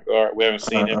backup point guard. We haven't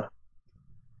seen him.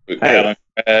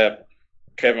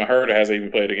 Kevin Huerter hasn't even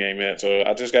played the game yet. So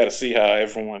I just got to see how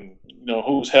everyone,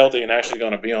 who's healthy and actually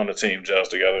going to be on the team gels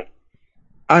together.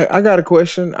 I got a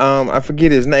question. I forget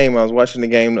his name. I was watching the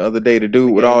game the other day. The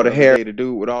dude with all the hair,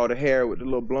 with the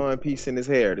little blonde piece in his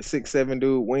hair, the 6'7"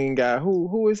 dude, wing guy.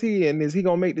 Who is he? And is he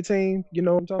gonna make the team? You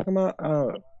know what I'm talking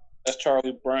about? That's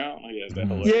Charlie Brown.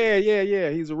 Yeah.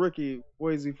 He's a rookie.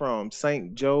 Where is he from?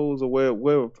 St. Joe's or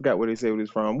where? I forgot where they said he was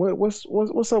from. What's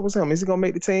up with him? Is he gonna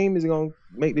make the team? Is he gonna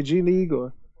make the G League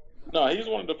or? No, he's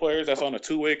one of the players that's on a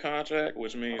two-way contract,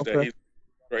 which means that he's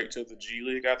straight to the G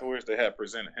League afterwards. They have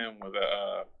presented him with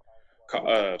the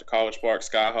College Park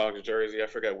Skyhawks jersey. I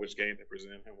forgot which game they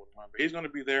presented him with, but he's going to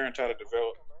be there and try to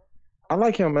develop. I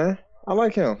like him, man. I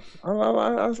like him.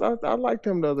 I liked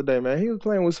him the other day, man. He was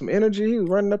playing with some energy. He was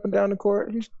running up and down the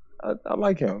court. I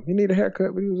like him. He needed a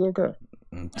haircut, but he was okay.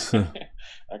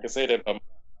 I can say that about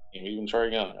even Trae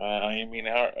Young. I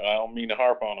don't mean to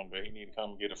harp on him, but he need to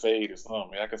come get a fade or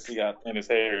something. I can see how thin his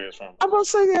hair is from. I'm about to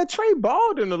say that Trae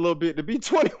balding a little bit to be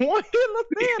 21. He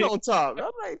looked thin on top. I'm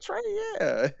like, Trae,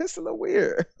 yeah, it's a little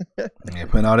weird. Yeah,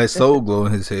 putting all that soul glow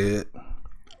in his head.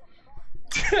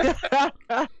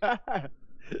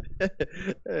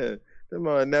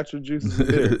 Them natural juices.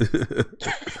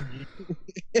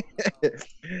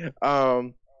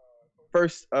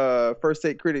 First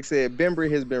Take Critic said Bembry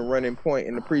has been running point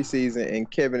in the preseason, and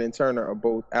Kevin and Turner are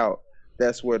both out.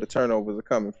 That's where the turnovers are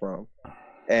coming from.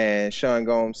 And Sean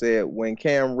Gomes said when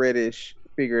Cam Reddish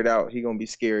figure it out, he gonna be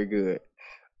scary good.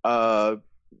 I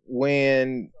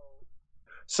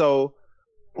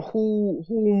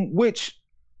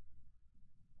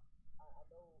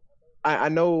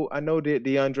know that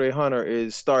DeAndre Hunter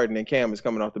is starting and Cam is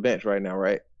coming off the bench right now,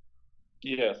 right?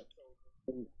 Yes.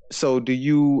 So at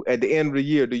the end of the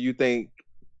year, do you think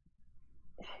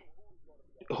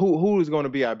who is going to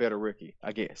be our better rookie?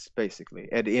 I guess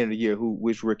basically at the end of the year,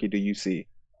 which rookie do you see?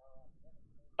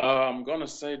 I'm gonna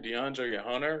say DeAndre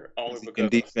Hunter only because in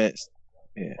defense.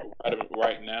 Yeah.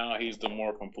 Right now, he's the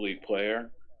more complete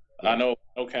player. Yeah. I know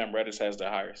Cam Reddish has the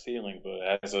higher ceiling, but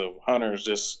as of Hunter's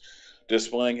just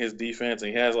displaying his defense,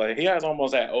 and he has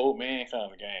almost that old man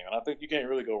kind of game, and I think you can't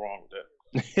really go wrong with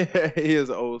that. He is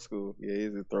old school. Yeah,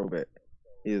 he's a throwback.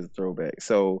 He is a throwback.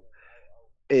 So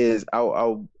is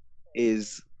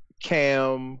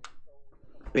Cam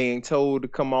being told to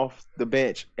come off the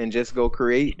bench and just go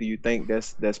create? Do you think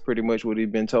that's pretty much what he's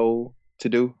been told to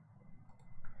do?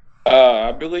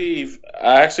 I believe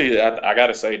I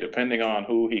gotta say, depending on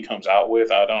who he comes out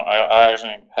with, I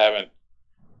actually haven't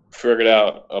figured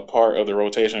out a part of the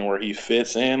rotation where he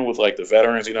fits in with like the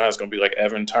veterans. You know, it's gonna be like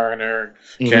Evan Turner,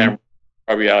 Cam,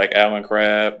 probably like Alan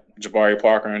Crabb, Jabari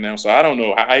Parker, and them. So I don't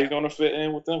know how he's gonna fit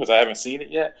in with them because I haven't seen it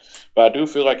yet. But I do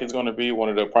feel like he's gonna be one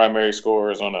of the primary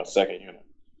scorers on the second unit.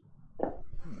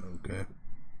 Okay.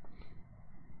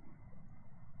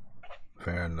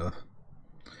 Fair enough.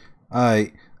 All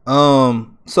right.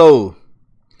 So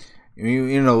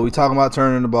you know, we talking about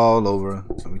turning the ball over.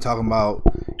 We talking about,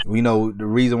 we know the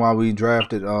reason why we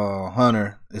drafted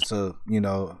Hunter is to, you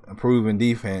know, improving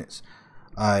defense.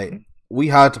 All right. We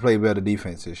had to play better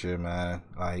defense this year, man.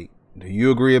 Like, do you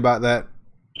agree about that?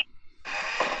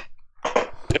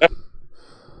 Yeah.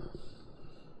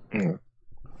 And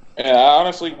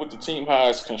honestly, with the team how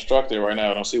it's constructed right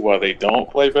now, I don't see why they don't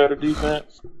play better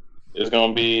defense. It's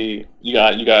gonna be you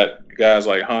got guys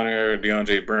like Hunter,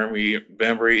 DeAndre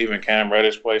Bembry, even Cam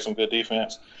Reddish play some good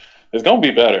defense. It's gonna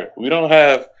be better. We don't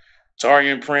have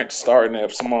Taurean Prince starting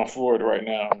at small forward right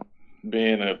now,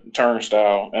 being a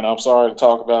turnstile. And I'm sorry to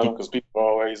talk about him because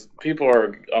people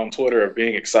are on Twitter are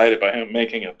being excited by him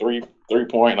making a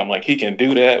three-point. And I'm like, he can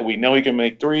do that. We know he can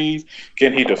make threes.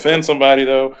 Can he defend somebody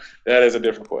though? That is a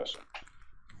different question.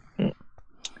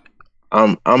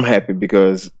 I'm happy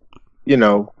because, you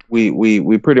know,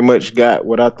 we pretty much got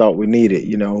what I thought we needed.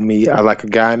 You know, I like a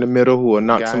guy in the middle who will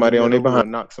knock somebody on their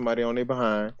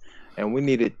behind, and we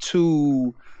needed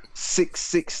 2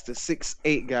 6'6" to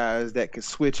 6'8" guys that could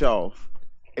switch off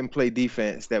and play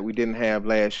defense that we didn't have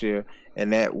last year,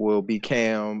 and that will be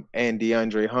Cam and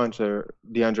DeAndre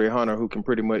Hunter, who can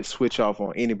pretty much switch off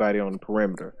on anybody on the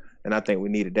perimeter. And I think we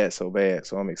needed that so bad.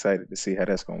 So I'm excited to see how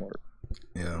that's gonna work.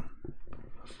 Yeah,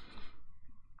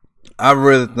 I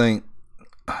really think.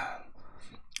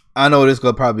 I know this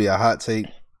gonna probably be a hot take.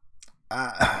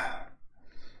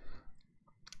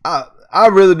 I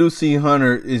really do see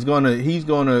Hunter he's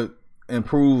gonna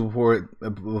improve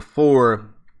before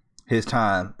his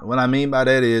time. What I mean by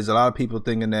that is a lot of people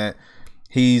thinking that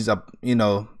he's when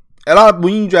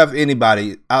you draft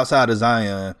anybody outside of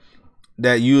Zion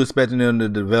that you expecting them to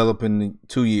develop in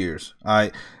 2 years. All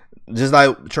right. Just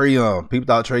like Trae Young. People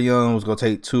thought Trae Young was gonna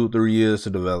take 2-3 years to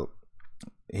develop.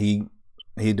 He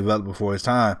developed before his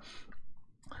time.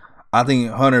 I think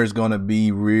Hunter is going to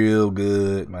be real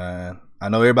good, man. I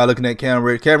know everybody looking at Cam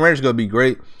Reddish. Cam Reddish is going to be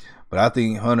great, but I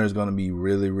think Hunter is going to be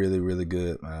really, really, really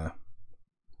good, man.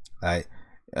 Like,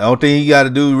 I don't think he got to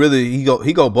do really. He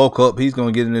go bulk up. He's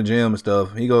going to get in the gym and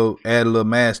stuff. He go add a little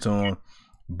mass to him.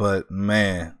 But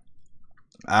man,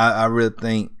 I really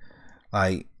think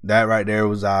like that right there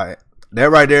was that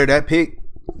pick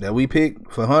that we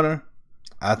picked for Hunter.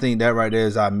 I think that right there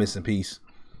is our missing piece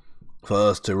for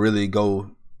us to really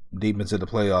go deep into the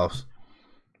playoffs.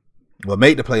 Well,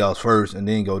 make the playoffs first, and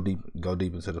then go deep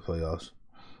into the playoffs.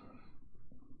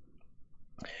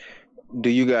 Do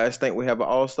you guys think we have an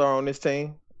all-star on this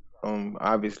team?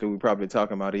 Obviously, we're probably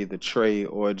talking about either Trae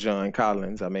or John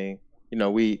Collins. I mean, you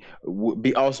know, would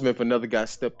be awesome if another guy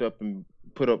stepped up and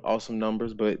put up awesome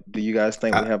numbers. But do you guys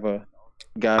think we have a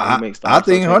guy who makes the all-star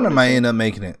I think Hunter might team? end up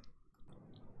making it.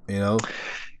 You know,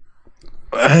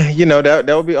 that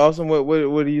would be awesome.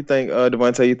 What do you think,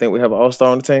 Devontae? You think we have an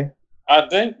all-star on the team? I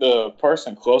think the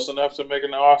person close enough to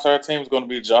making the all-star team is going to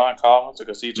be John Collins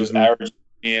because he just averaged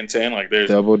 10. Like there's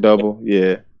double,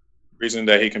 yeah. Reason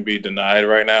that he can be denied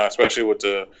right now, especially with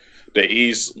the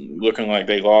East looking like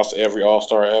they lost every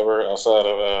all-star ever outside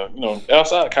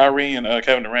of Kyrie and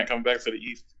Kevin Durant coming back to the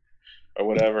East or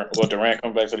whatever. Well, Durant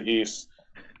coming back to the East.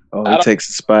 Oh, he takes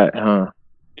the spot, huh?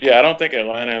 Yeah, I don't think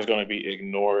Atlanta is going to be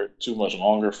ignored too much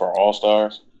longer for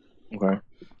all-stars. Okay.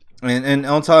 And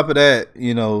on top of that,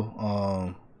 you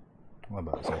know, what am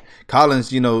I about to say?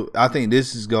 Collins, you know, I think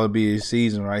this is going to be his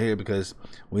season right here because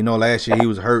we know last year he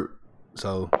was hurt.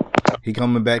 So he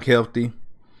coming back healthy.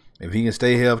 If he can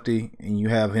stay healthy and you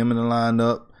have him in the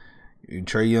lineup,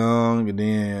 Trae Young and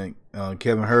then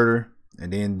Kevin Huerter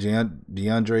and then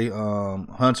DeAndre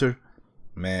Hunter,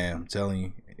 man, I'm telling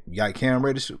you, you got Cam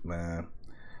Reddish, man.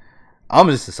 I'm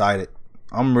just excited.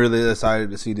 I'm really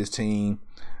excited to see this team.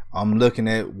 I'm looking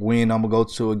at when I'm gonna go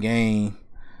to a game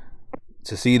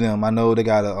to see them. I know they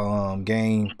got a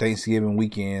game Thanksgiving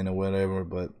weekend or whatever,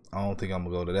 but I don't think I'm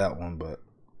gonna go to that one. But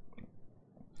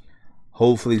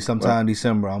hopefully sometime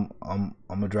December, I'm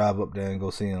gonna drive up there and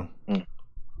go see him.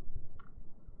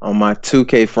 On my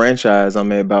 2K franchise,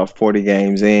 I'm at about 40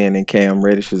 games in, and Cam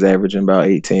Reddish is averaging about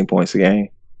 18 points a game.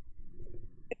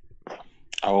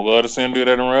 I would love to see him do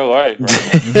that in real life. Right?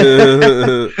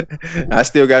 I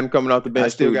still got him coming off the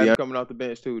bench.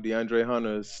 DeAndre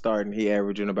Hunter is starting. He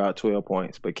averaging about 12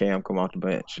 points, but Cam come off the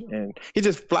bench, and he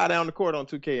just fly down the court on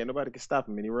 2K, and nobody can stop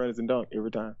him, and he runs and dunk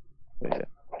every time. Yeah.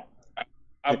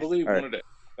 I believe one of the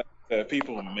that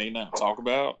people may not talk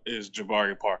about is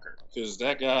Jabari Parker, because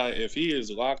that guy, if he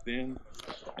is locked in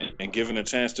and given a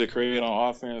chance to create on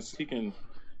offense, he can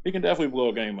definitely blow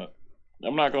a game up.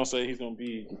 I'm not gonna say he's gonna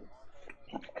be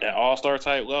at all-star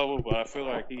type level, but I feel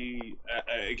like he,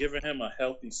 giving him a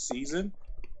healthy season,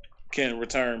 can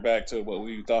return back to what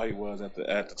we thought he was at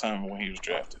the time when he was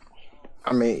drafted.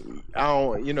 I mean,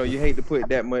 you hate to put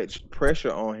that much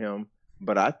pressure on him,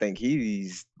 but I think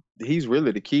he's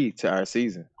really the key to our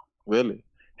season. Really,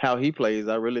 how he plays,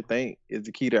 I really think is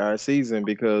the key to our season,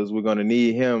 because we're going to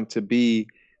need him to be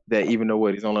that, even though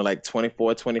he's only like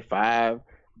 24, 25,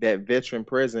 that veteran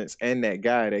presence and that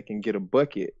guy that can get a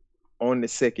bucket on the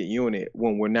second unit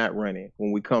when we're not running,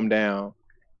 when we come down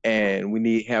and we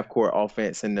need half-court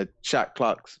offense and the shot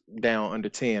clock's down under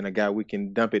 10, a guy we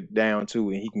can dump it down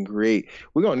to and he can create.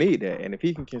 We're going to need that. And if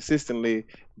he can consistently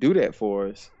do that for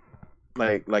us,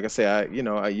 like I said,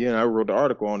 I wrote the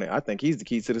article on it. I think he's the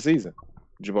key to the season,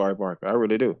 Jabari Parker. I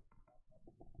really do.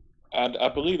 I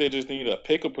believe they just need to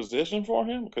pick a position for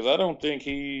him, because I don't think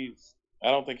he's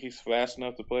fast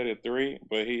enough to play the 3,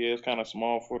 but he is kind of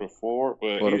small for the 4.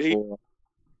 But he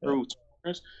through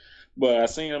turns. But I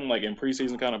seen him like in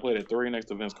preseason kind of play the 3 next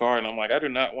to Vince Carter, and I'm like, I do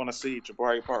not want to see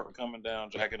Jabari Parker coming down,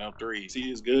 jacking up threes. He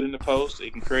is good in the post.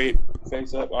 He can create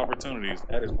face-up opportunities.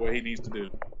 That is what he needs to do.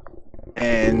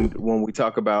 And when we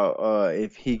talk about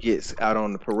if he gets out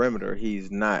on the perimeter, he's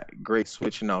not great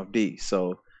switching off D.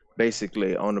 So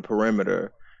basically on the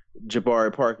perimeter,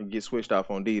 Jabari Parker gets switched off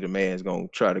on D, the man's going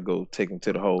to try to go take him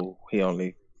to the hole. He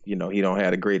only, he don't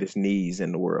have the greatest knees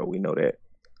in the world. We know that.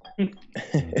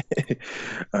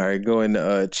 All right, go in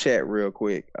the chat real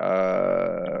quick.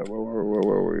 Where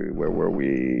were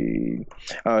we?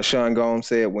 Sean Gomes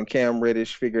said, when Cam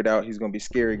Reddish figured out he's going to be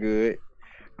scary good.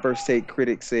 First Take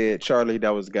Critic said, Charlie, that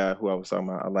was the guy who I was talking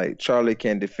about. I like Charlie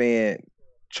can't defend,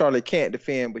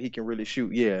 but he can really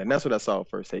shoot. Yeah, and that's what I saw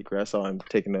First Take Critic. I saw him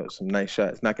taking up some nice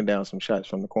shots, knocking down some shots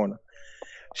from the corner.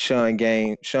 Sean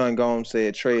Gomes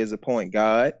said, Trey is a point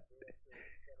guard.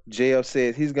 JF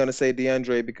says he's going to say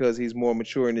DeAndre because he's more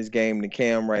mature in his game than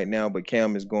Cam right now, but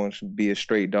Cam is going to be a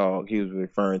straight dog, he was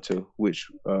referring to, which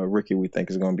Ricky we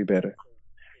think is going to be better.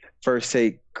 First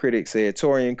Take Critic said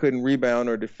Torian couldn't rebound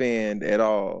or defend at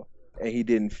all, and he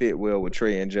didn't fit well with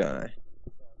Trey and John.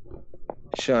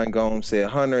 Sean Gomes said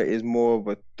Hunter is more of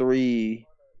a 3.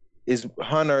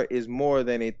 Hunter is more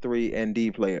than a 3 and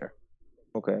D player.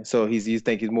 Okay, so you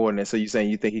think he's more than that. So you're saying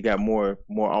you think he got more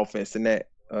offense than that,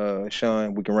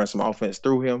 Sean? We can run some offense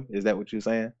through him. Is that what you're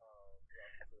saying?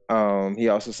 He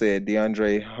also said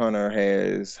DeAndre Hunter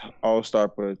has all-star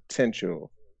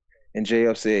potential. And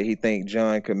JF said he thinks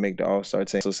John could make the All-Star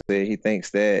team. So said he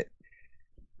thinks that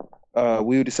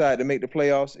we would decide to make the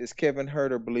playoffs. It's Kevin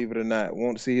Huerter, believe it or not.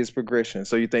 Won't see his progression.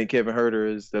 So you think Kevin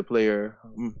Huerter is the player?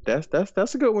 That's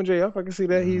a good one, JF. I can see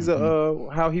that. He's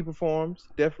how he performs.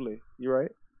 Definitely, you're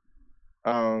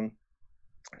right.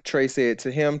 Trey said to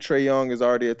him, Trae Young is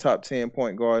already a top 10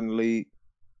 point guard in the league.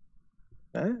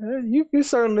 You can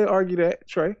certainly argue that,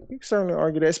 Trey. You can certainly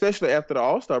argue that, especially after the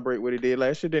All-Star break, what he did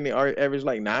last year. Didn't he average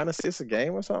like 9 assists a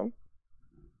game or something?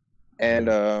 And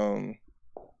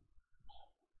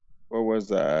where was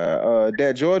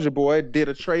that Georgia boy did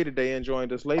a trade today and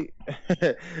joined us late.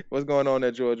 What's going on,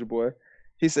 that Georgia boy?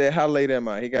 He said, how late am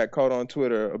I? He got caught on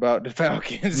Twitter about the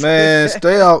Falcons. Man,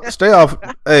 stay off.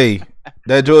 Hey,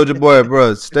 that Georgia boy,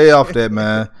 bro, stay off that,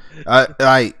 man.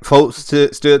 I folks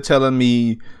still telling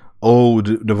me, oh,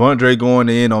 Devondre going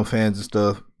in on fans and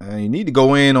stuff. And you need to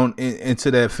go into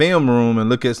that film room and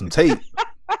look at some tape.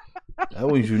 That's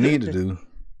what you need to do.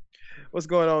 What's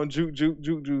going on?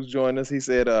 Juju's joined us. He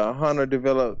said Hunter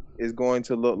is going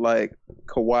to look like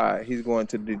Kawhi. He's going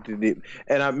to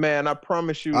and I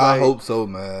promise you. I hope so,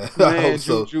 man. I hope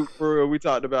so. Juju, for real, we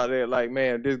talked about that. Like,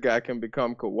 man, this guy can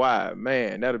become Kawhi.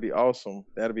 Man, that'd be awesome.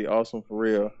 That'd be awesome for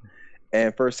real.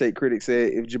 And First Take Critic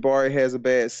said, if Jabari has a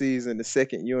bad season, the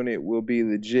second unit will be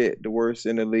legit the worst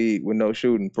in the league with no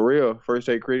shooting. For real, First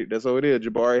Take Critic, that's what it is.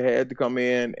 Jabari had to come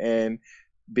in and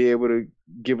be able to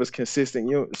give us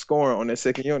consistent scoring on that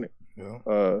second unit.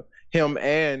 Yeah. Him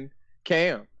and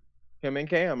Cam. Him and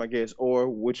Cam, I guess, or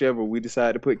whichever. We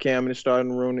decide to put Cam in the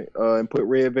starting room and put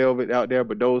Red Velvet out there.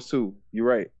 But those two, you're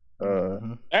right.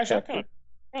 Actually, I kind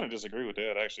of disagree with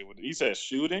that. Actually, he said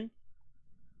shooting.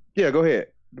 Yeah, go ahead,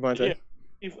 Devontae.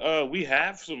 Yeah, we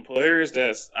have some players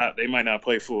that's they might not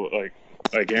play full like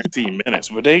guaranteed minutes,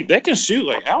 but they can shoot.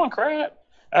 Like Alan Crabb,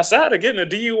 outside of getting a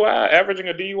DUI, averaging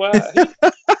a DUI.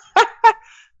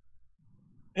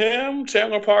 Him,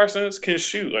 Chandler Parsons can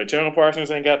shoot. Like Chandler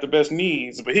Parsons ain't got the best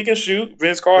knees, but he can shoot.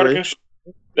 Vince Carter can shoot.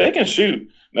 They can shoot.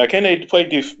 Now, can they play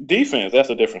defense? That's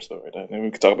a different story. Then we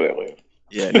can talk about that later.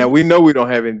 Yeah. Now we know we don't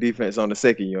have any defense on the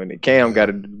second unit. Cam got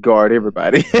to guard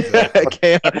everybody.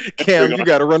 Cam, you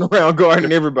got to run around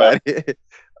guarding everybody.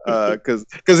 Because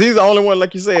he's the only one,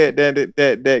 like you said,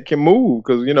 that can move.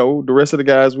 Because the rest of the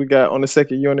guys we got on the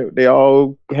second unit, they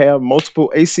all have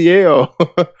multiple ACL.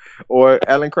 Or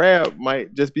Alan Crabb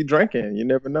might just be drinking. You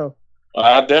never know.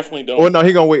 I definitely don't. Or no,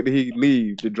 he gonna wait till he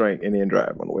leave to drink and then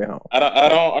drive on the way home. I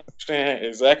don't understand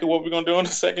exactly what we're gonna do in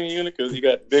the second unit because you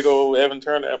got big old Evan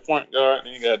Turner at point guard,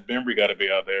 and you got Bembry got to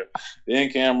be out there, then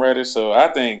Cam Reddish. So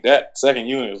I think that second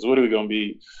unit is literally gonna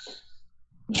be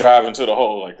driving to the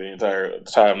hole like the entire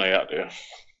time they out there.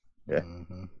 Yeah.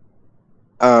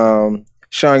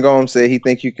 Sean Gomes said he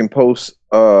think you can post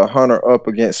Hunter up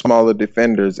against smaller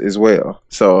defenders as well.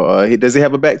 So does he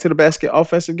have a back to the basket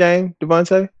offensive game,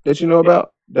 Devontae, that you know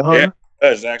about? The Hunter? Yeah,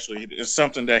 that's actually it's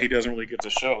something that he doesn't really get to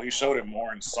show. He showed it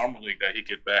more in summer league that he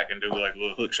get back and do like a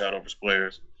little hook shot over his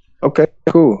players. Okay,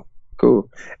 cool.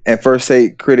 And First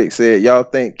Take Critic said, y'all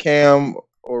think Cam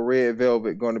or Red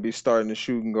Velvet going to be starting the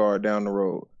shooting guard down the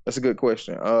road? That's a good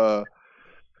question. I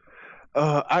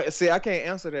can't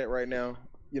answer that right now.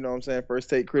 You know what I'm saying? First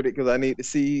Take Critic, because I need to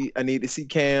see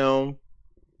Cam.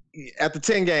 After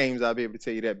 10 games, I'll be able to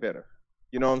tell you that better.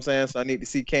 You know what I'm saying? So I need to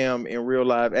see Cam in real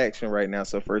live action right now.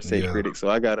 So First Take Critic. So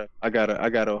I gotta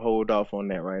hold off on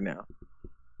that right now.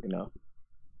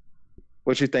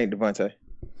 What you think, Devontae?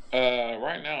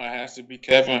 Right now it has to be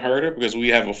Kevin Huerter because we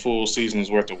have a full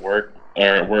season's worth of work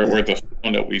or worth of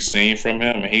film that we've seen from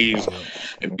him. And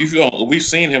we've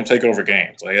seen him take over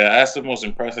games. Like that's the most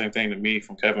impressive thing to me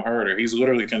from Kevin Huerter. He's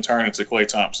literally can turn into Klay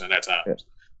Thompson at times.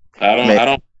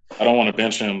 Yeah. I don't want to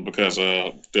bench him because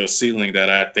of the ceiling that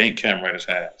I think Cam Reddish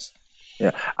has.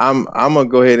 Yeah, I'm gonna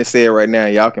go ahead and say it right now.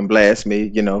 Y'all can blast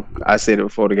me. I said it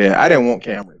before the game. I didn't want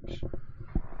Cam Reddish.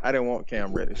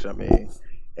 I mean,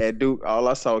 at Duke, all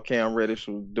I saw Cam Reddish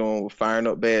was doing was firing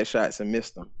up bad shots and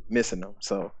missing them.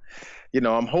 So,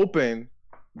 I'm hoping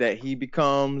that he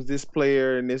becomes this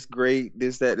player and this great,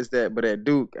 this, that. But at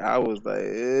Duke, I was like,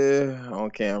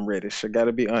 on Cam Reddish. I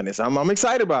gotta be honest. I'm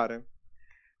excited about him.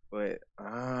 But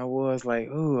I was like,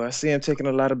 I see him taking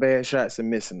a lot of bad shots and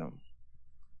missing them.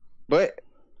 But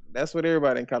that's what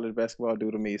everybody in college basketball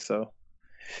do to me. So,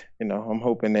 I'm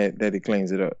hoping that he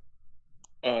cleans it up.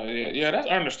 Yeah, that's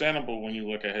understandable when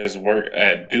you look at his work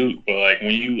at Duke. But like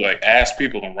when you ask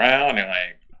people around and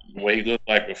the way he looked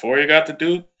like before he got to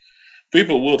Duke,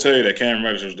 people will tell you that Cam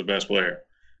Reddish was the best player.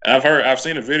 And I've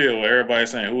seen a video where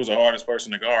everybody's saying who was the hardest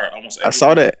person to guard. I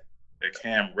saw that.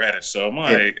 Cam Reddish. So I'm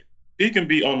like, he can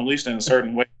be unleashed in a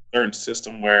certain way, certain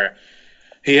system where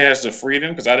he has the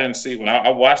freedom. Because I didn't see when I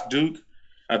watched Duke.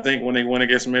 I think when they went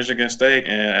against Michigan State,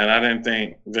 and I didn't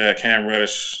think that Cam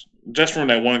Reddish. Just from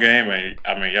that one game,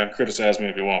 I mean, y'all can criticize me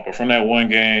if you want, but from that one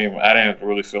game, I didn't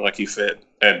really feel like he fit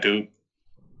at Duke.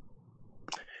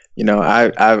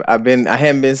 I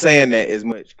haven't been saying that as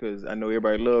much because I know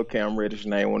everybody love Cam Reddish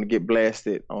and I didn't want to get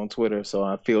blasted on Twitter, so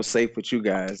I feel safe with you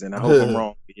guys, and I hope I'm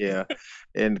wrong. Yeah,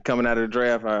 and coming out of the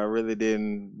draft, I really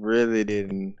didn't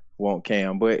want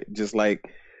Cam, but just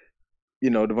like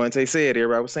Devontae said,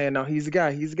 everybody was saying, no, he's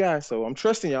the guy. So I'm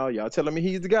trusting y'all. Y'all telling me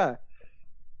he's the guy.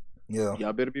 Yeah,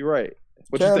 y'all better be right.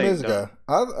 What Cam you think, is the guy.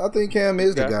 I think Cam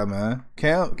is the guy, man.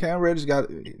 Cam Reddish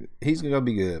he's gonna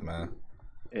be good, man.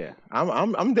 Yeah,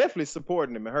 I'm definitely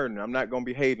supporting him and hurting him. I'm not gonna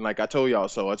be hating like I told y'all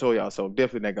so.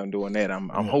 Definitely not gonna doing that. I'm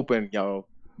hoping y'all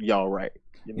right.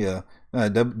 Yeah,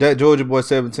 that Georgia boy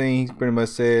 17, he pretty much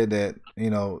said that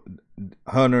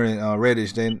Hunter and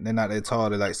Reddish they're not that tall.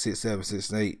 They're like 6'7",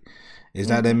 6'8". It's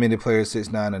not that many players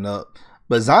 6'9" and up.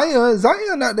 But Zion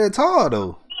not that tall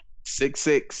though.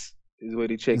 6'6". Is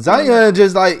what he checked. Zion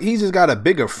he just got a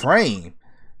bigger frame.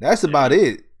 That's about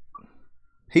it.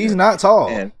 He's not tall.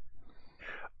 And,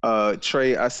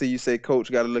 Trey, I see you say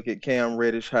Coach got to look at Cam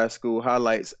Reddish high school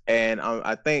highlights, and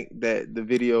I think that the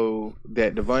video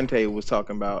that Devontae was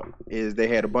talking about is they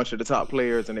had a bunch of the top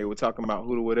players, and they were talking about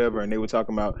who to whatever, and they were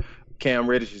talking about Cam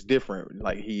Reddish is different.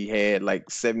 Like he had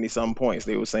 70-some points.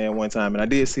 They were saying one time, and I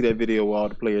did see that video where all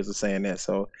the players are saying that.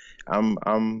 So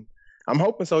I'm I'm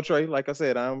hoping so, Trey. Like I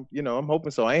said, I'm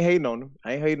hoping so. I ain't hating on him.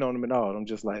 I ain't hating on him at all. I'm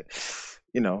just like,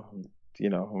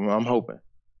 I'm hoping.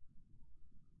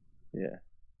 Yeah.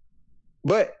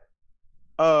 But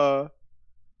the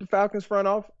Falcons front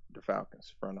office, the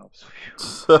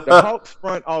Hawks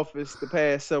front office the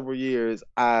past several years,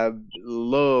 I've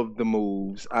loved the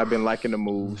moves. I've been liking the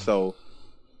moves. So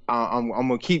I'm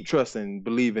gonna keep trusting,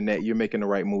 believing that you're making the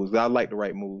right moves. I like the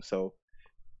right moves. So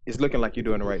it's looking like you're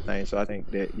doing the right thing. So I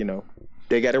think that,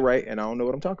 they got it right, and I don't know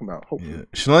what I'm talking about. Hopefully. Yeah.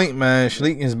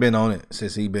 Schlenk has been on it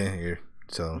since he been here.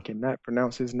 So I cannot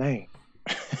pronounce his name.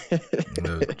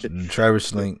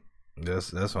 Travis Schlenk.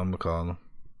 That's what I'm gonna call him.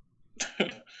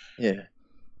 Yeah.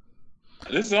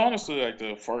 This is honestly like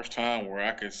the first time where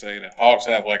I could say that Hawks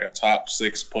have like a top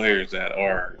 6 players that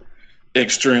are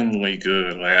extremely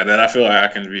good. Like that I feel like I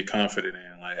can be confident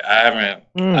in. Like I haven't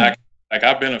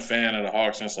I've been a fan of the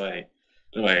Hawks since like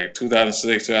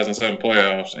 2006, 2007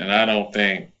 playoffs, and I don't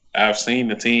think I've seen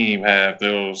the team have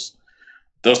those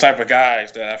type of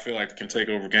guys that I feel like can take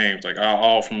over games. Like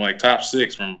all from like top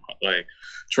 6 from like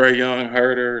Trae Young,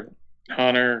 Herter,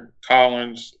 Hunter,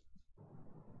 Collins.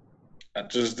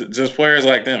 Just players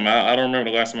like them. I don't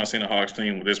remember the last time I seen a Hawks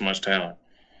team with this much talent.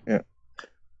 Yeah.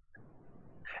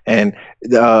 And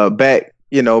back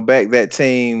that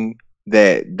team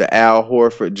that the Al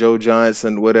Horford, Joe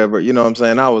Johnson, whatever, you know what I'm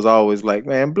saying? I was always like,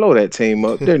 man, blow that team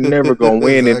up. They're never going to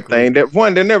win Exactly.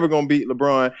 anything. They're never going to beat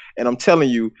LeBron. And I'm telling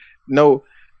you,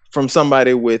 from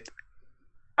somebody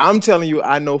I'm telling you,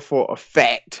 I know for a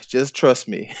fact, just trust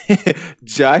me,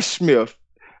 Josh Smith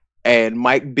and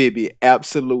Mike Bibby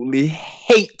absolutely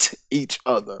hate each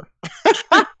other.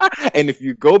 And if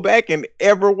you go back and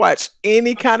ever watch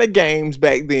any kind of games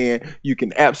back then, you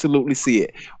can absolutely see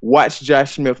it. Watch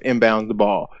Josh Smith inbound the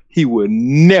ball. He would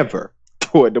never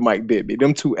throw it to Mike Bibby.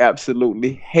 Them two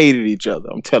absolutely hated each other.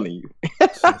 I'm telling you.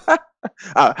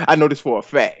 I know this for a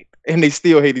fact. And they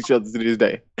still hate each other to this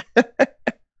day.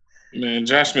 Man,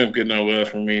 Josh Smith getting no love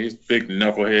from me. He's big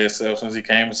knucklehead self since he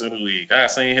came into the league. I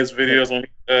seen his videos when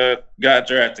he got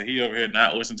drafted. He over here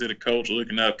not listening to the coach,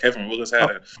 looking up. Kevin Willis had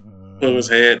to pull his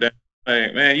head down.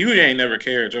 Like, man, you ain't never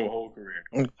cared your whole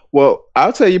career. Well,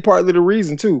 I'll tell you partly the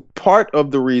reason too. Part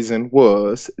of the reason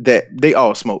was that they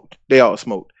all smoked.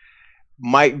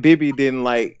 Mike Bibby didn't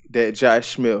like that Josh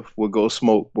Smith would go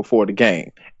smoke before the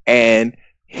game, and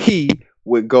he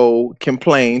would go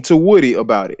complain to Woody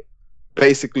about it.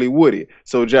 Basically Woody.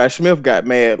 So Josh Smith got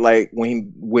mad like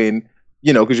when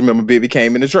because you remember Bibby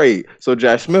came in the trade. So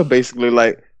Josh Smith basically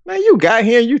like, man, you got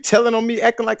here and you telling on me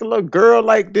acting like a little girl,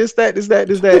 like this, that.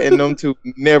 And them two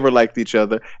never liked each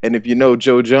other. And if you know,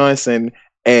 Joe Johnson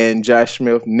and Josh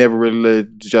Smith never really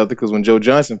loved each other, because when Joe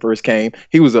Johnson first came,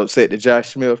 he was upset that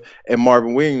Josh Smith and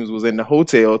Marvin Williams was in the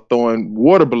hotel throwing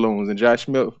water balloons, and Josh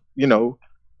Smith,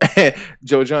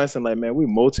 Joe Johnson like, man, we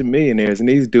multimillionaires, and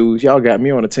these dudes, y'all got me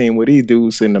on a team with these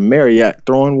dudes in the Marriott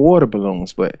throwing water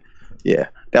balloons. But yeah,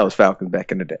 that was Falcons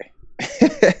back in the day.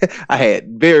 I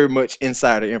had very much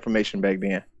insider information back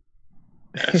then.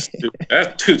 That's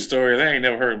 2 stories I ain't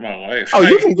never heard in my life. Oh,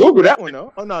 you can Google that one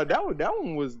though. Oh no, that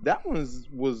one was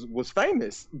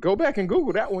famous. Go back and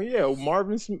Google that one. Yeah,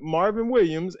 Marvin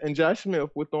Williams and Josh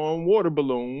Smith were throwing water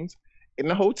balloons in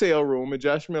the hotel room, and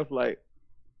Josh Smith like,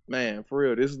 man, for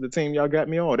real, this is the team y'all got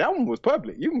me on. That one was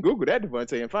public. You can Google that,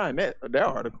 Devontae, and find that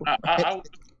article. I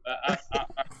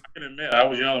can admit I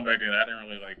was young back then. I didn't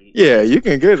really like it. Yeah, you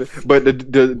can get it. But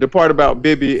the part about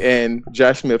Bibby and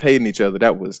Josh Smith hating each other,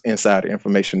 that was insider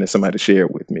information that somebody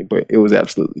shared with me. But it was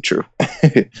absolutely true.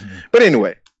 But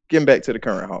anyway, getting back to the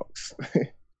current Hawks.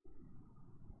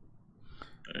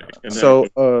 So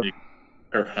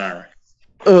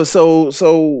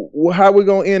how we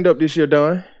gonna end up this year,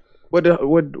 Don? How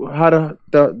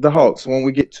the Hawks when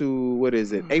we get to, what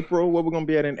is it, April? What we're gonna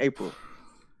be at in April?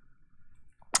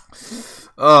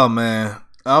 Oh man,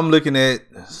 I'm looking at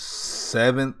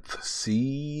 7th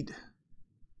seed,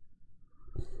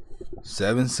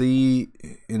 7th seed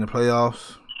in the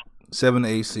playoffs, 7 to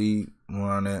 8 seed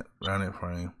around that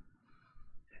frame.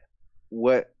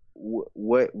 What?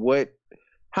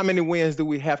 How many wins do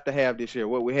we have to have this year?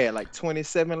 What we had, like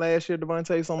 27 last year,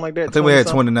 Devontae, something like that? I think we had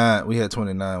 29. We had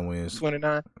 29 wins.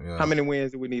 29? Yeah. How many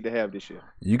wins do we need to have this year?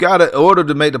 You got to order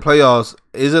to make the playoffs.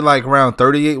 Is it like around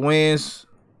 38 wins?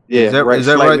 Yeah, is that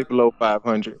slightly right? Below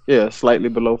 500. Yeah, slightly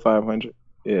below 500.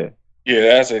 Yeah. Yeah,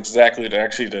 that's exactly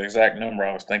the exact number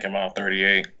I was thinking about,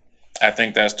 38. I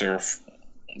think that's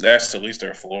at least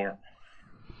their floor.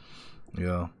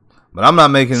 Yeah. But I'm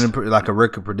not making like a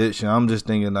record prediction. I'm just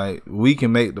thinking like we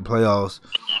can make the playoffs.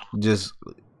 Just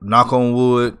knock on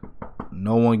wood.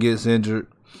 No one gets injured.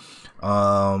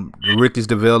 The rookies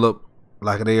develop.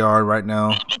 like they are right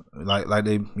now, like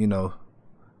they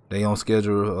they on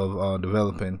schedule of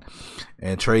developing,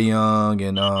 and Trae Young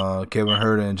and Kevin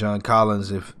Huerter and John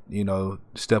Collins, if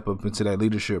step up into that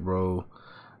leadership role,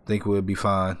 I think we'll be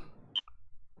fine.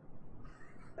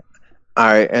 All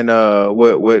right, and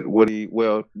what do you?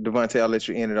 Well, Devontae, I'll let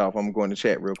you end it off. I'm going to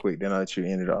chat real quick, then I'll let you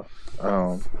end it off.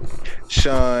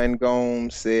 Sean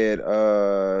Gomes said,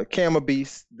 "Cam a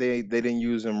beast. They didn't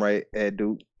use him right at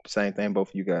Duke. Same thing both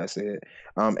of you guys said."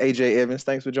 AJ Evans,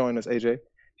 thanks for joining us, AJ.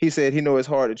 He said he know it's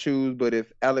hard to choose, but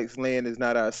if Alex Len is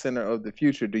not our center of the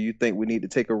future, do you think we need to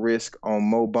take a risk on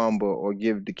Mo Bamba or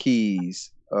give the keys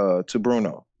to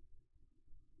Bruno?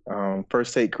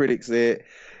 First Take Critic said,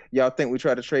 y'all think we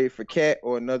try to trade for Cat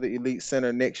or another elite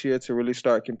center next year to really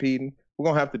start competing? We're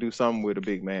going to have to do something with a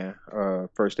big man.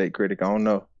 First Take Critic, I don't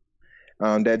know.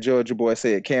 That Georgia boy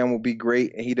said Cam will be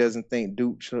great, and he doesn't think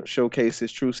Duke showcase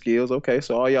his true skills. Okay,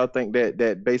 so all y'all think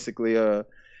that basically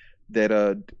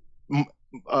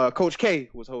Coach K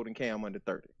was holding Cam under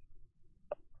 30.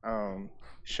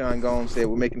 Sean Gomes said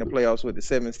we're making the playoffs with the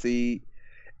 7th seed.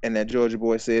 And that Georgia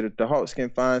boy said if the Hawks can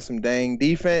find some dang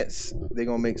defense, they're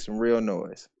going to make some real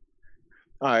noise.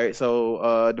 All right, so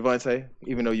Devontae,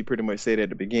 even though you pretty much said at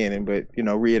the beginning, but,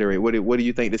 reiterate, what do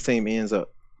you think this team ends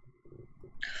up?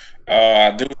 I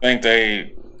do think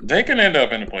they can end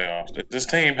up in the playoffs. This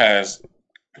team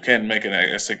can make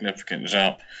a significant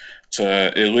jump to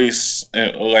at least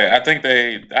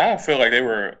I feel like they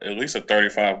were at least a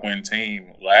 35-win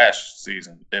team last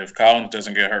season. If Collins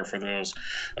doesn't get hurt for those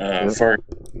first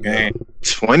game,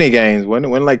 20 games, when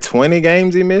like 20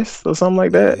 games he missed or something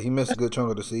like that. Yeah, he missed a good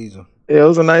chunk of the season. Yeah, it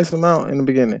was a nice amount in the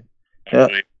beginning. Yeah,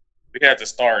 we had to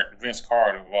start Vince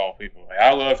Carter of all people. Like,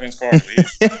 I love Vince Carter.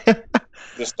 He's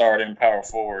the starting power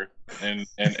forward in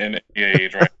the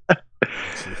age, right?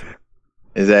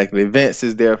 Exactly. Vince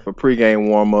is there for pregame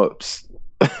warm-ups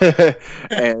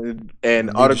and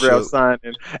autograph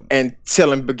signing and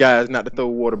telling the guys not to throw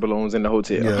water balloons in the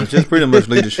hotel. Yeah, it's just pretty much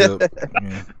leadership.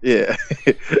 Yeah,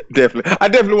 definitely. I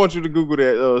definitely want you to Google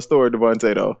that story,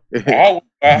 Devontae, though. Like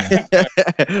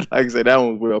I said, that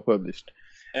one was well published.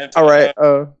 All right.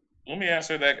 Let me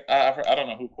answer that. I don't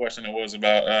know who question it was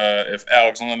about if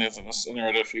Alex Len is in the center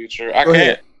of the future.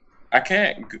 I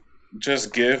can't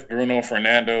just give Bruno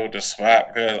Fernando the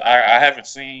spot because I haven't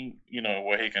seen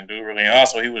what he can do really. And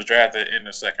also, he was drafted in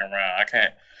the second round.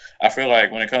 I feel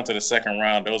like when it comes to the second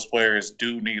round, those players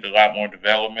do need a lot more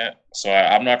development. So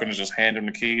I'm not going to just hand him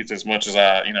the keys as much as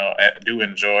I do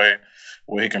enjoy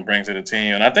what he can bring to the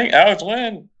team. And I think Alex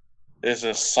Len is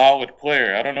a solid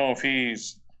player. I don't know if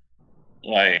he's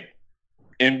like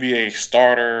NBA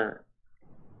starter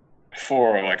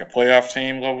for like a playoff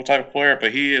team level type of player,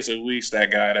 but he is at least that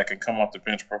guy that can come off the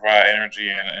bench, provide energy,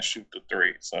 and shoot the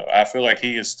three. So I feel like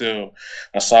he is still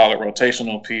a solid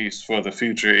rotational piece for the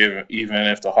future, even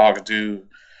if the Hawks do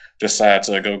decide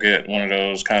to go get one of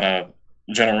those kind of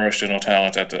generational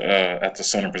talents at the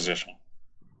center position.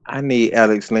 I need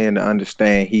Alex Len to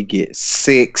understand he gets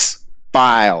 6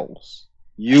 files.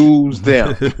 Use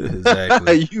them.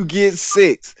 Exactly. You get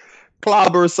 6.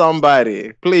 Clobber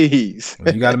somebody, please.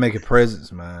 You got to make a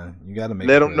presence, man. You got to make.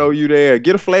 Let them know you there.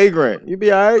 Get a flagrant. You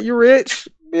be all right. You rich.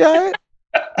 Be all right.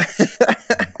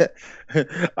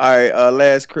 All right.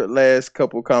 Last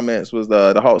couple comments was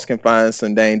the Hawks can find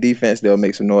some dang defense. They'll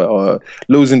make some noise.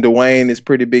 Losing Dwayne is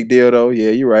pretty big deal though.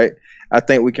 Yeah, you're right. I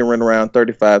think we can run around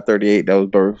 35-38.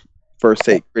 That was First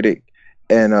Take Critic,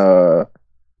 and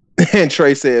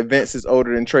Trey said Vince is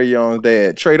older than Trae Young's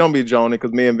dad. Trey, don't be joning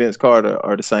because me and Vince Carter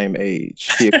are the same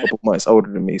age. He a couple months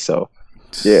older than me, so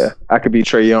yeah, I could be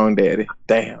Trae Young daddy.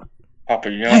 Damn. Papa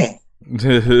Young.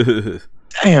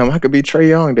 Damn, I could be Trae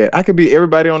Young dad. I could be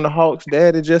everybody on the Hawks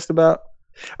daddy just about.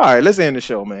 All right, let's end the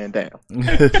show, man. Damn.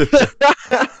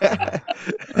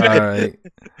 All right.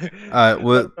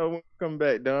 Well, come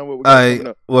back, Don. What we all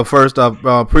right. Well, first off,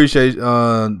 appreciate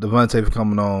Devontae for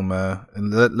coming on, man,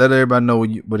 and let everybody know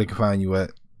where they can find you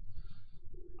at.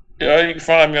 Yeah, you can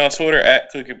find me on Twitter at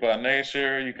Cookie by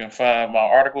Nature. You can find my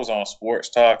articles on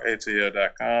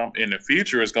sportstalkatl.com. In the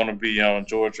future, it's going to be on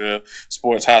Georgia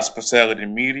Sports Hospitality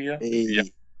Media. Hey.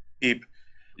 Keep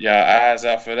your eyes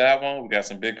out for that one. We got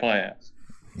some big plans.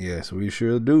 Yes, we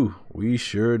sure do. We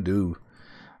sure do.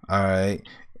 All right.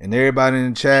 And everybody in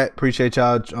the chat, appreciate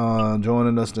y'all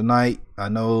joining us tonight. I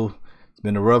know it's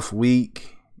been a rough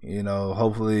week.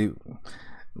 Hopefully,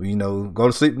 go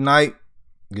to sleep tonight,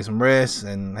 get some rest,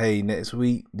 and hey, this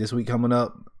week coming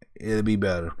up, it'll be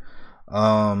better.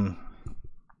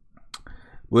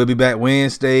 We'll be back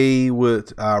Wednesday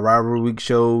with our Rivalry Week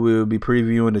show. We'll be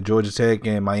previewing the Georgia Tech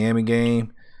and Miami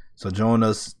game. So join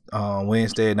us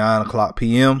Wednesday at 9:00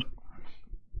 p.m.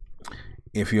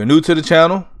 If you're new to the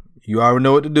channel, you already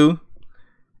know what to do.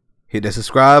 Hit that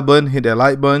subscribe button, hit that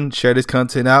like button, share this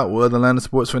content out with other Atlanta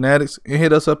sports fanatics, and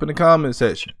hit us up in the comment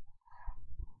section.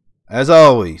 As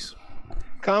always,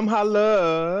 come holla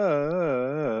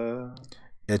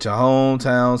at your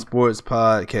hometown sports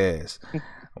podcast. I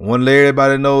want to let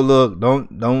everybody know, look,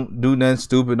 don't do nothing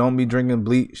stupid. Don't be drinking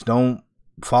bleach. Don't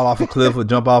fall off a cliff or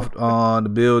jump off the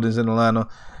buildings in Atlanta.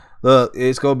 Look,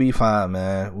 it's gonna be fine,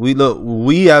 man. We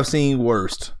have seen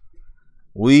worse.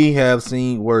 We have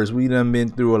seen worse. We done been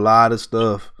through a lot of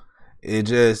stuff. It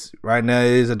just right now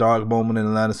it is a dark moment in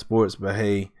Atlanta sports, but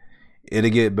hey, it'll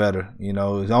get better. You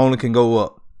know, it only can go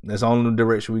up. That's the only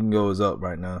direction we can go is up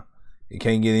right now. It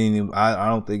can't get any. I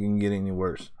don't think it can get any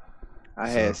worse. I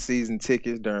had season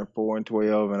tickets during 4 and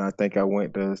 12, and I think I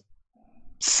went to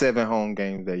 7 home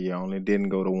games that year. Only didn't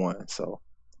go to 1, so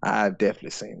I've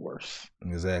definitely seen worse.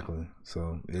 Exactly.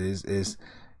 So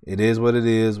it is what it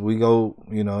is. We go,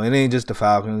 you know, it ain't just the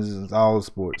Falcons, it's all the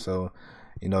sports. So,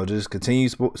 you know, just continue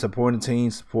supporting the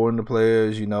team, supporting the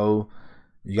players. You know,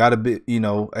 you got to be, you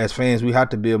know, as fans, we have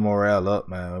to build morale up,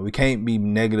 man. We can't be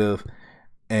negative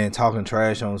and talking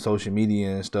trash on social media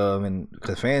and stuff. And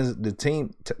because fans, the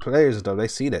team, players and stuff, they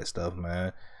see that stuff,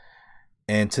 man.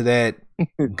 And to that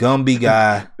Gumby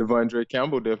guy, Devondre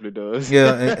Campbell definitely does.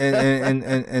 Yeah,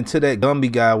 and to that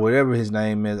Gumby guy, whatever his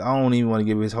name is, I don't even want to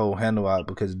give his whole handle out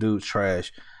because dude's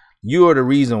trash. You are the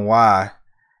reason why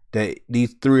that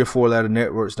these 3 or 4 letter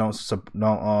networks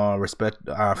don't respect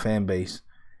our fan base.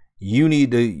 You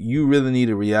really need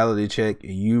a reality check,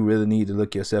 and you really need to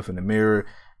look yourself in the mirror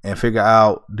and figure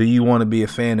out, do you want to be a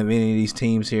fan of any of these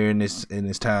teams here in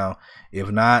this town? If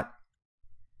not,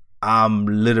 I'm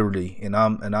literally, and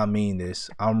I mean this,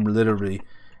 I'm literally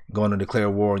going to declare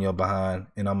war on your behind,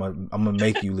 and I'm gonna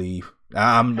make you leave.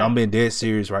 I'm being dead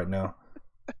serious right now.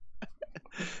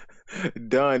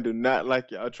 Don do not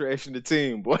like y'all trashing the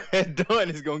team, boy. Don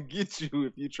is gonna get you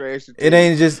if you trash the team. It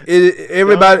ain't just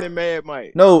everybody. Don and Mad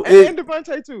Mike. No, and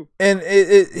Devontae too. And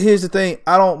here's the thing: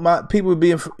 I don't mind people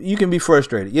being. You can be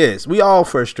frustrated. Yes, we all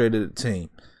frustrated at the team,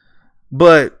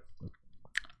 but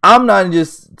I'm not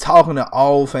just talking to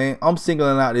all fans. I'm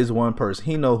singling out this one person.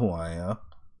 He know who I am.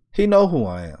 He know who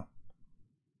I am.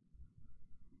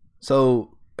 So.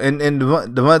 And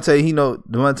Devontae, he know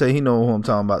who I'm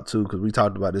talking about too, because we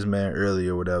talked about this man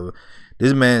earlier or whatever.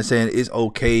 This man saying it's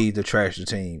okay to trash the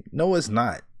team. No, it's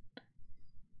not.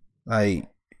 Like,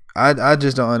 I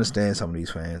just don't understand some of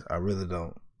these fans. I really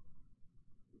don't.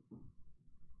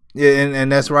 Yeah,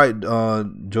 and that's right,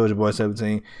 Georgia Boy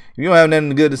 17. If you don't have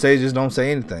nothing good to say, just don't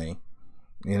say anything.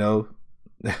 You know,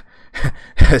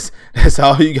 that's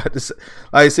all you got to say.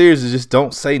 Like, seriously, just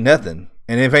don't say nothing.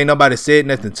 And if ain't nobody said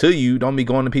nothing to you, don't be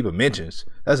going to people mentions.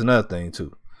 That's another thing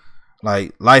too.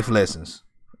 Like life lessons.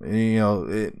 You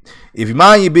know, if you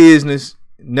mind your business,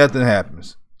 nothing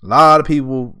happens. A lot of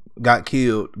people got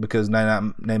killed because they're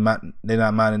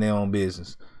not minding their own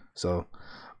business. So,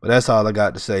 but that's all I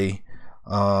got to say.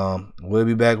 We'll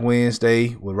be back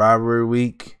Wednesday with rivalry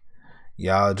week.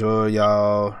 Y'all enjoy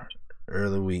y'all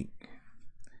early week.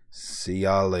 See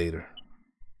y'all later.